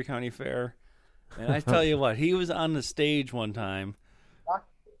at the Erie County Fair, and I tell you what, he was on the stage one time,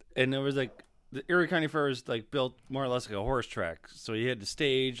 and there was like the Erie County Fair was like built more or less like a horse track, so you had the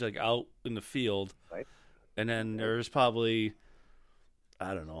stage like out in the field, Right. and then there was probably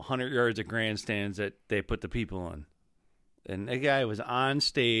 100 yards of grandstands that they put the people on, and that guy was on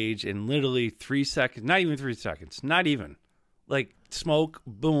stage in literally 3 seconds, not even 3 seconds, not even, like smoke,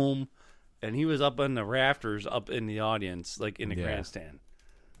 boom. And he was up on the rafters, up in the audience, like in the Yeah. grandstand.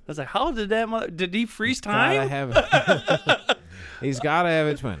 I was like, "How did that? Did he freeze Gotta time? have He's got to have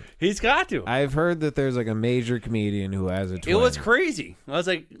a twin. He's got to." I've heard that there's like a major comedian who has a twin. It was crazy. I was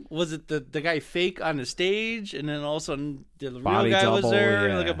like, "Was it the guy fake on the stage, and then all of a sudden the real Body guy was double, there,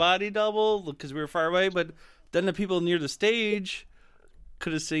 yeah. like a body double, because we were far away?" But then the people near the stage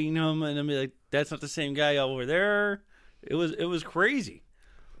could have seen him, and then be like, "That's not the same guy over there." It was crazy.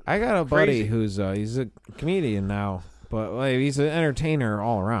 I got a buddy Crazy. who's he's a comedian now, but like, he's an entertainer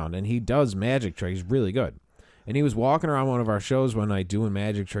all around, and he does magic tricks. He's really good. And he was walking around one of our shows one night doing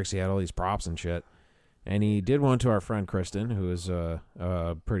magic tricks. He had all these props and shit. And he did one to our friend Kristen, who is a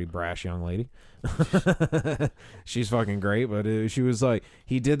pretty brash young lady. She's fucking great, but she was like,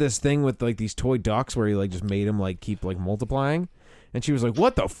 he did this thing with like these toy ducks where he like just made them like keep like multiplying, and she was like,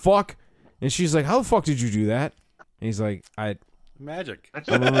 "What the fuck?" And she's like, "How the fuck did you do that?" And he's like, Magic.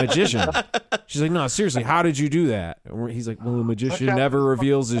 I'm a magician." She's like, "No, seriously, how did you do that?" And he's like, "Well, a magician never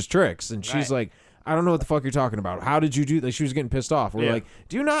reveals his tricks." And she's like, "I don't know what the fuck you're talking about. How did you do that?" She was getting pissed off. We're like,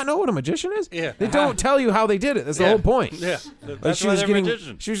 "Do you not know what a magician is?" Yeah. They don't tell you how they did it. That's the whole point. Yeah. Like That's she why was they're getting,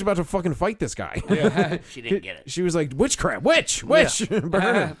 magicians. she was about to fucking fight this guy. She didn't get it. She was like, "Witchcraft, witch,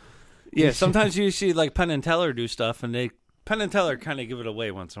 burn him." Yeah, sometimes you see like Penn and Teller do stuff, and Penn and Teller kind of give it away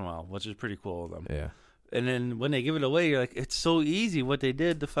once in a while, which is pretty cool of them. Yeah. And then when they give it away, you're like, it's so easy what they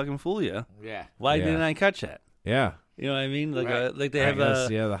did to fucking fool you. Yeah. Why Yeah. didn't I catch that? Yeah. You know what I mean? Like, Right. like they I have guess,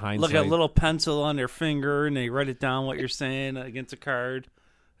 a the hindsight. like a little pencil on their finger, and they write it down what you're saying against a card,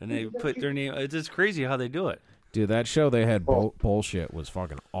 and they put their name. It's just crazy how they do it. Dude, that show they had bullshit was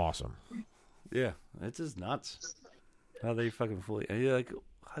fucking awesome. Yeah, it's just nuts how they fucking fool you. And you're like,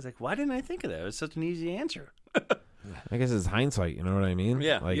 I was like, why didn't I think of that? It was such an easy answer. I guess it's hindsight, you know what I mean?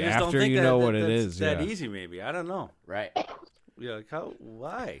 Yeah, Like you just don't after think you that, know that, what it that's is. that Yeah. easy. Maybe I don't know. Right. Yeah, like how?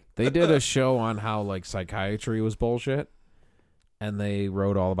 Why? They did a show on how like psychiatry was bullshit, and they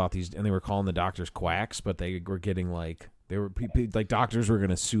wrote all about these, and they were calling the doctors quacks, but they were getting like like doctors were going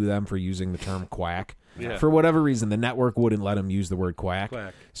to sue them for using the term quack. Yeah. For whatever reason, the network wouldn't let them use the word quack.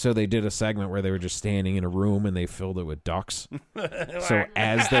 Quack. So they did a segment where they were just standing in a room and they filled it with ducks. So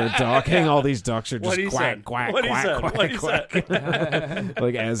as they're talking, all these ducks are just What he quack, said. quack, What he quack, said. quack, What he quack.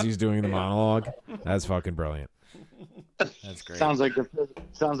 Like as he's doing the monologue. That's fucking brilliant. That's great. Sounds like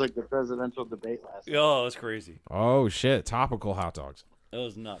the presidential debate last night. Oh, it's crazy. Oh shit! Topical hot dogs. It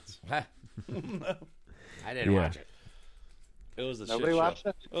was nuts. I didn't Yeah. watch it. It was a Nobody shit watched show.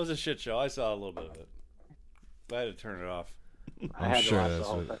 it? It was a shit show. I saw a little bit of it. I had to turn it off. I I'm had sure to watch the that's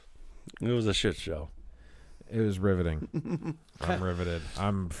whole what- thing. It was a shit show. It was riveting. I'm riveted.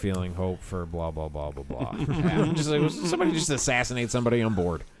 I'm feeling hope for blah blah blah blah blah. I'm just like, somebody just assassinate somebody on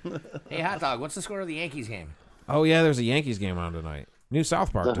board. Hey, Hot Dog, what's the score of the Yankees game? Oh yeah, there's a Yankees game on tonight. New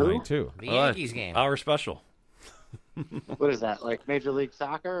South Park The who? tonight too. The All right. Yankees game. Our special. What is that? Like Major League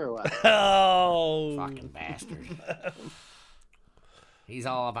Soccer or what? Oh. Fucking bastard. He's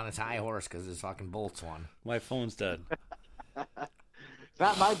all up on his high horse because his fucking Bolts won. My phone's dead. It's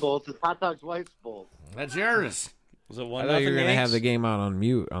not my Bolts. It's Hot Dog's wife's Bolts. That's yours. Was it I 1-0 thought you were gonna Yanks? have the game out on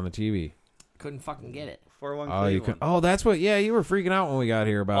mute on the TV. Couldn't fucking get it. 4-1 Oh, you could. Cleveland. Oh, that's what. Yeah, you were freaking out when we got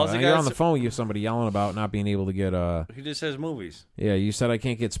here about. All the You're guys- on the phone with somebody yelling about not being able to get. He just says movies. Yeah, you said I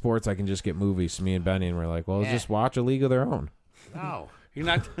can't get sports. I can just get movies. Me and Benny, and we're like, well, Yeah. just watch A League of Their Own. No. You're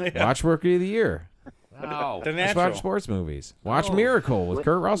not. Yeah. Watch Rookie of the Year. No. The Let's natural. watch sports movies. Watch No. Miracle with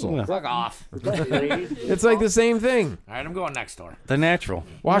Kurt Russell. Fuck off. It's like the same thing. All right, I'm going next door. The natural.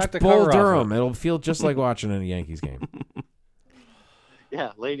 Watch Knock the Bull cover off Durham. it. It'll feel just like watching a Yankees game.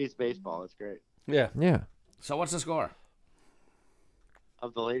 Yeah, ladies baseball. It's great. Yeah. Yeah. So what's the score?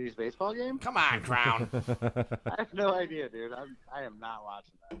 Of the ladies baseball game? Come on, Crown. I have no idea, dude. I am not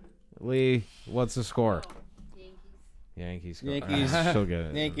watching that. Lee, what's the score? Yankees. Score. Yankees. She'll get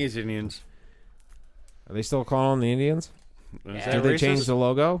it. Yankees, Indians. Are they still calling the Indians? Is Yeah. that Did they racist? change the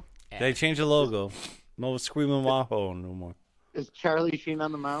logo? They changed the logo. No screaming Wahoo no more. Is Charlie Sheen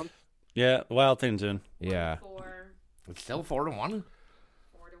on the mound? Yeah, Wild Thing's in. Yeah. 4, It's still 4-1. 4-1,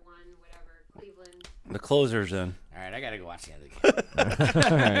 whatever. Cleveland. The closer's in. All right, I gotta go watch the end of the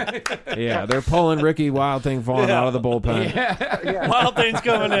game. All right. Yeah, they're pulling Ricky Wild Thing falling out of the bullpen. Yeah. Wild Thing's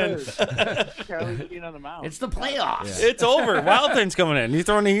coming in. Charlie Sheen on the mound. It's the playoffs. It's over. Wild Thing's coming in. He's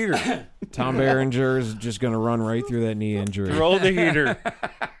throwing the heater. Tom Berenger is just going to run right through that knee injury. Throw the heater.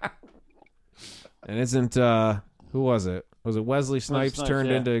 And isn't who was it? Was it Wesley Snipes, Snipes, turned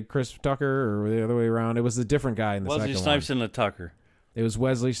yeah. into Chris Tucker, or the other way around? It was the different guy in the Wesley second Snipes one. and the Tucker. It was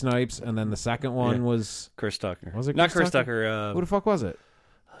Wesley Snipes, and then the second one Yeah. was Chris Tucker. Was it Not Chris Chris Tucker? who the fuck was it?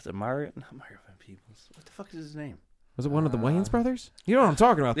 Was it Mario? Not Mario Van Peebles. What the fuck is his name? Was it one of the Wayans brothers? You know what I'm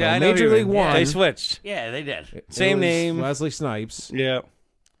talking about? Though. Yeah, I know Major who you League mean. One. They switched. Yeah, they did. It Same was name. Wesley Snipes, Yeah.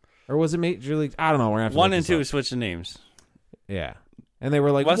 or was it Major League? I don't know. We're gonna have to 1 look and this 2 up. switched the names. Yeah, and they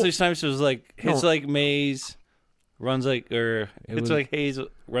were like Wesley Snipes was like hits No. like Mays, runs like hits was- like Hayes,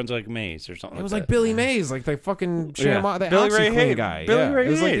 runs like Mays or something. It was like like Billy Mays, like the fucking Shamrock, the Billy Ray OxyClean Hayes. guy. Billy yeah, Ray it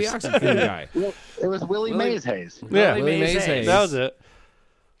was like Hayes. the OxyClean guy. It was Willie Mays Hayes. Yeah, Billy Mays Hayes. that was it.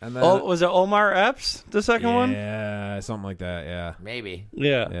 And then, Oh, was it Omar Epps the second one? yeah, something like that. Yeah, Maybe.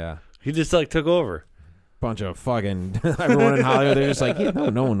 Yeah. yeah. He just like took over. Bunch of fucking everyone in Hollywood. They're just like, yeah,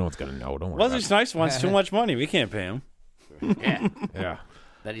 no one knows gonna know. Don't worry. Wesley About Snipes wants too much money. We can't pay him. Yeah. it. Yeah.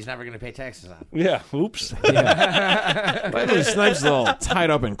 that he's never going to pay taxes on. Yeah. Oops. Wesley Snipes is all tied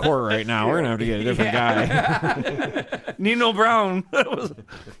up in court right now. We're gonna have to get a different guy. Nino Brown.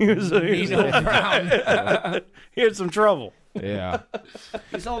 Nino Brown. He had some trouble. Yeah.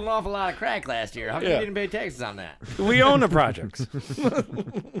 He sold an awful lot of crack last year. How come Yeah. you didn't pay taxes on that? We own the projects.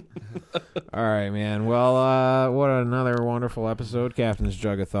 All right, man. Well, what another wonderful episode. Captain's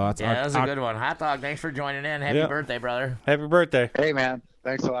Jug of Thoughts. Yeah, that was a good one. Hot Dog, thanks for joining in. Happy Yeah. birthday, brother. Happy birthday. Hey, man.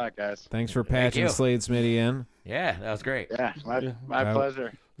 Thanks a lot, guys. Thanks for patching you. Slade Smitty in. Yeah, that was great. Yeah, my Yeah.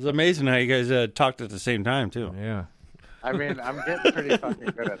 pleasure. It's amazing how you guys talked at the same time, too. Yeah. I mean, I'm getting pretty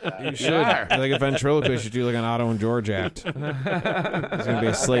fucking good at that. You should. are. Like a ventriloquist should do like an Otto and George act. It's gonna be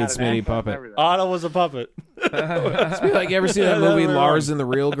a Slade Smitty puppet. Otto was a puppet. It's be like, you ever see that movie Lars and the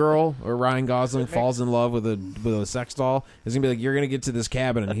Real Girl, where Ryan Gosling falls in love with a sex doll? It's gonna be like, you're gonna get to this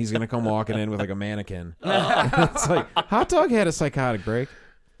cabin and he's gonna come walking in with like a mannequin. It's like Hot Dog had a psychotic break.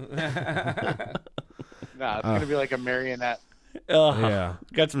 No, it's gonna be like a marionette. Yeah.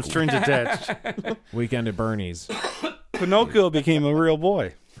 Got some strings attached. Weekend at Bernie's. Pinocchio became a real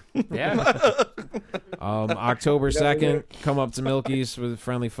boy. Yeah. October 2nd, come up to Milky's with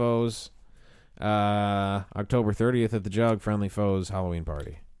Friendly Foes. October 30th at the Jug, Friendly Foes Halloween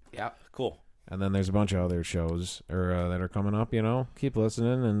party. Yep. Cool. And then there's a bunch of other shows that are coming up, you know. Keep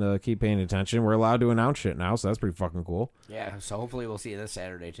listening and keep paying attention. We're allowed to announce shit now, so that's pretty fucking cool. Yeah, so hopefully we'll see you this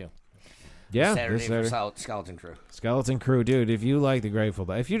Saturday, too. Yeah, Saturday this for Saturday. Skeleton Crew. Skeleton Crew, dude. If you like the Grateful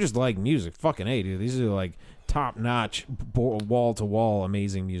Dead, if you just like music, fucking A, dude. These are like top-notch, wall-to-wall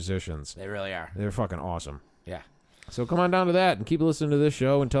amazing musicians. They really are. They're fucking awesome. Yeah. So come on down to that and keep listening to this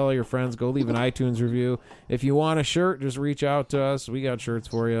show and tell all your friends. Go leave an iTunes review. If you want a shirt, just reach out to us. We got shirts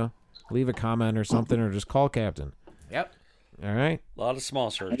for you. Leave a comment or something, or just call Captain. Yep. All right? A lot of small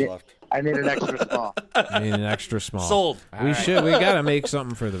shirts left. I need an extra small. I need an extra small. Sold. We should. We got to make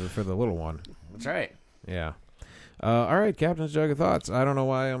something for the little one. That's right. Yeah. All right, Captain's Jug of Thoughts. I don't know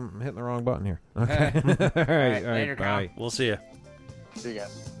why I'm hitting the wrong button here. Okay. All right. Later, Kyle. Bye. We'll see you. See you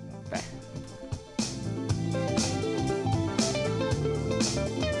guys. Bye.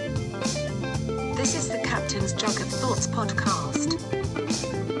 This is the Captain's Jug of Thoughts podcast.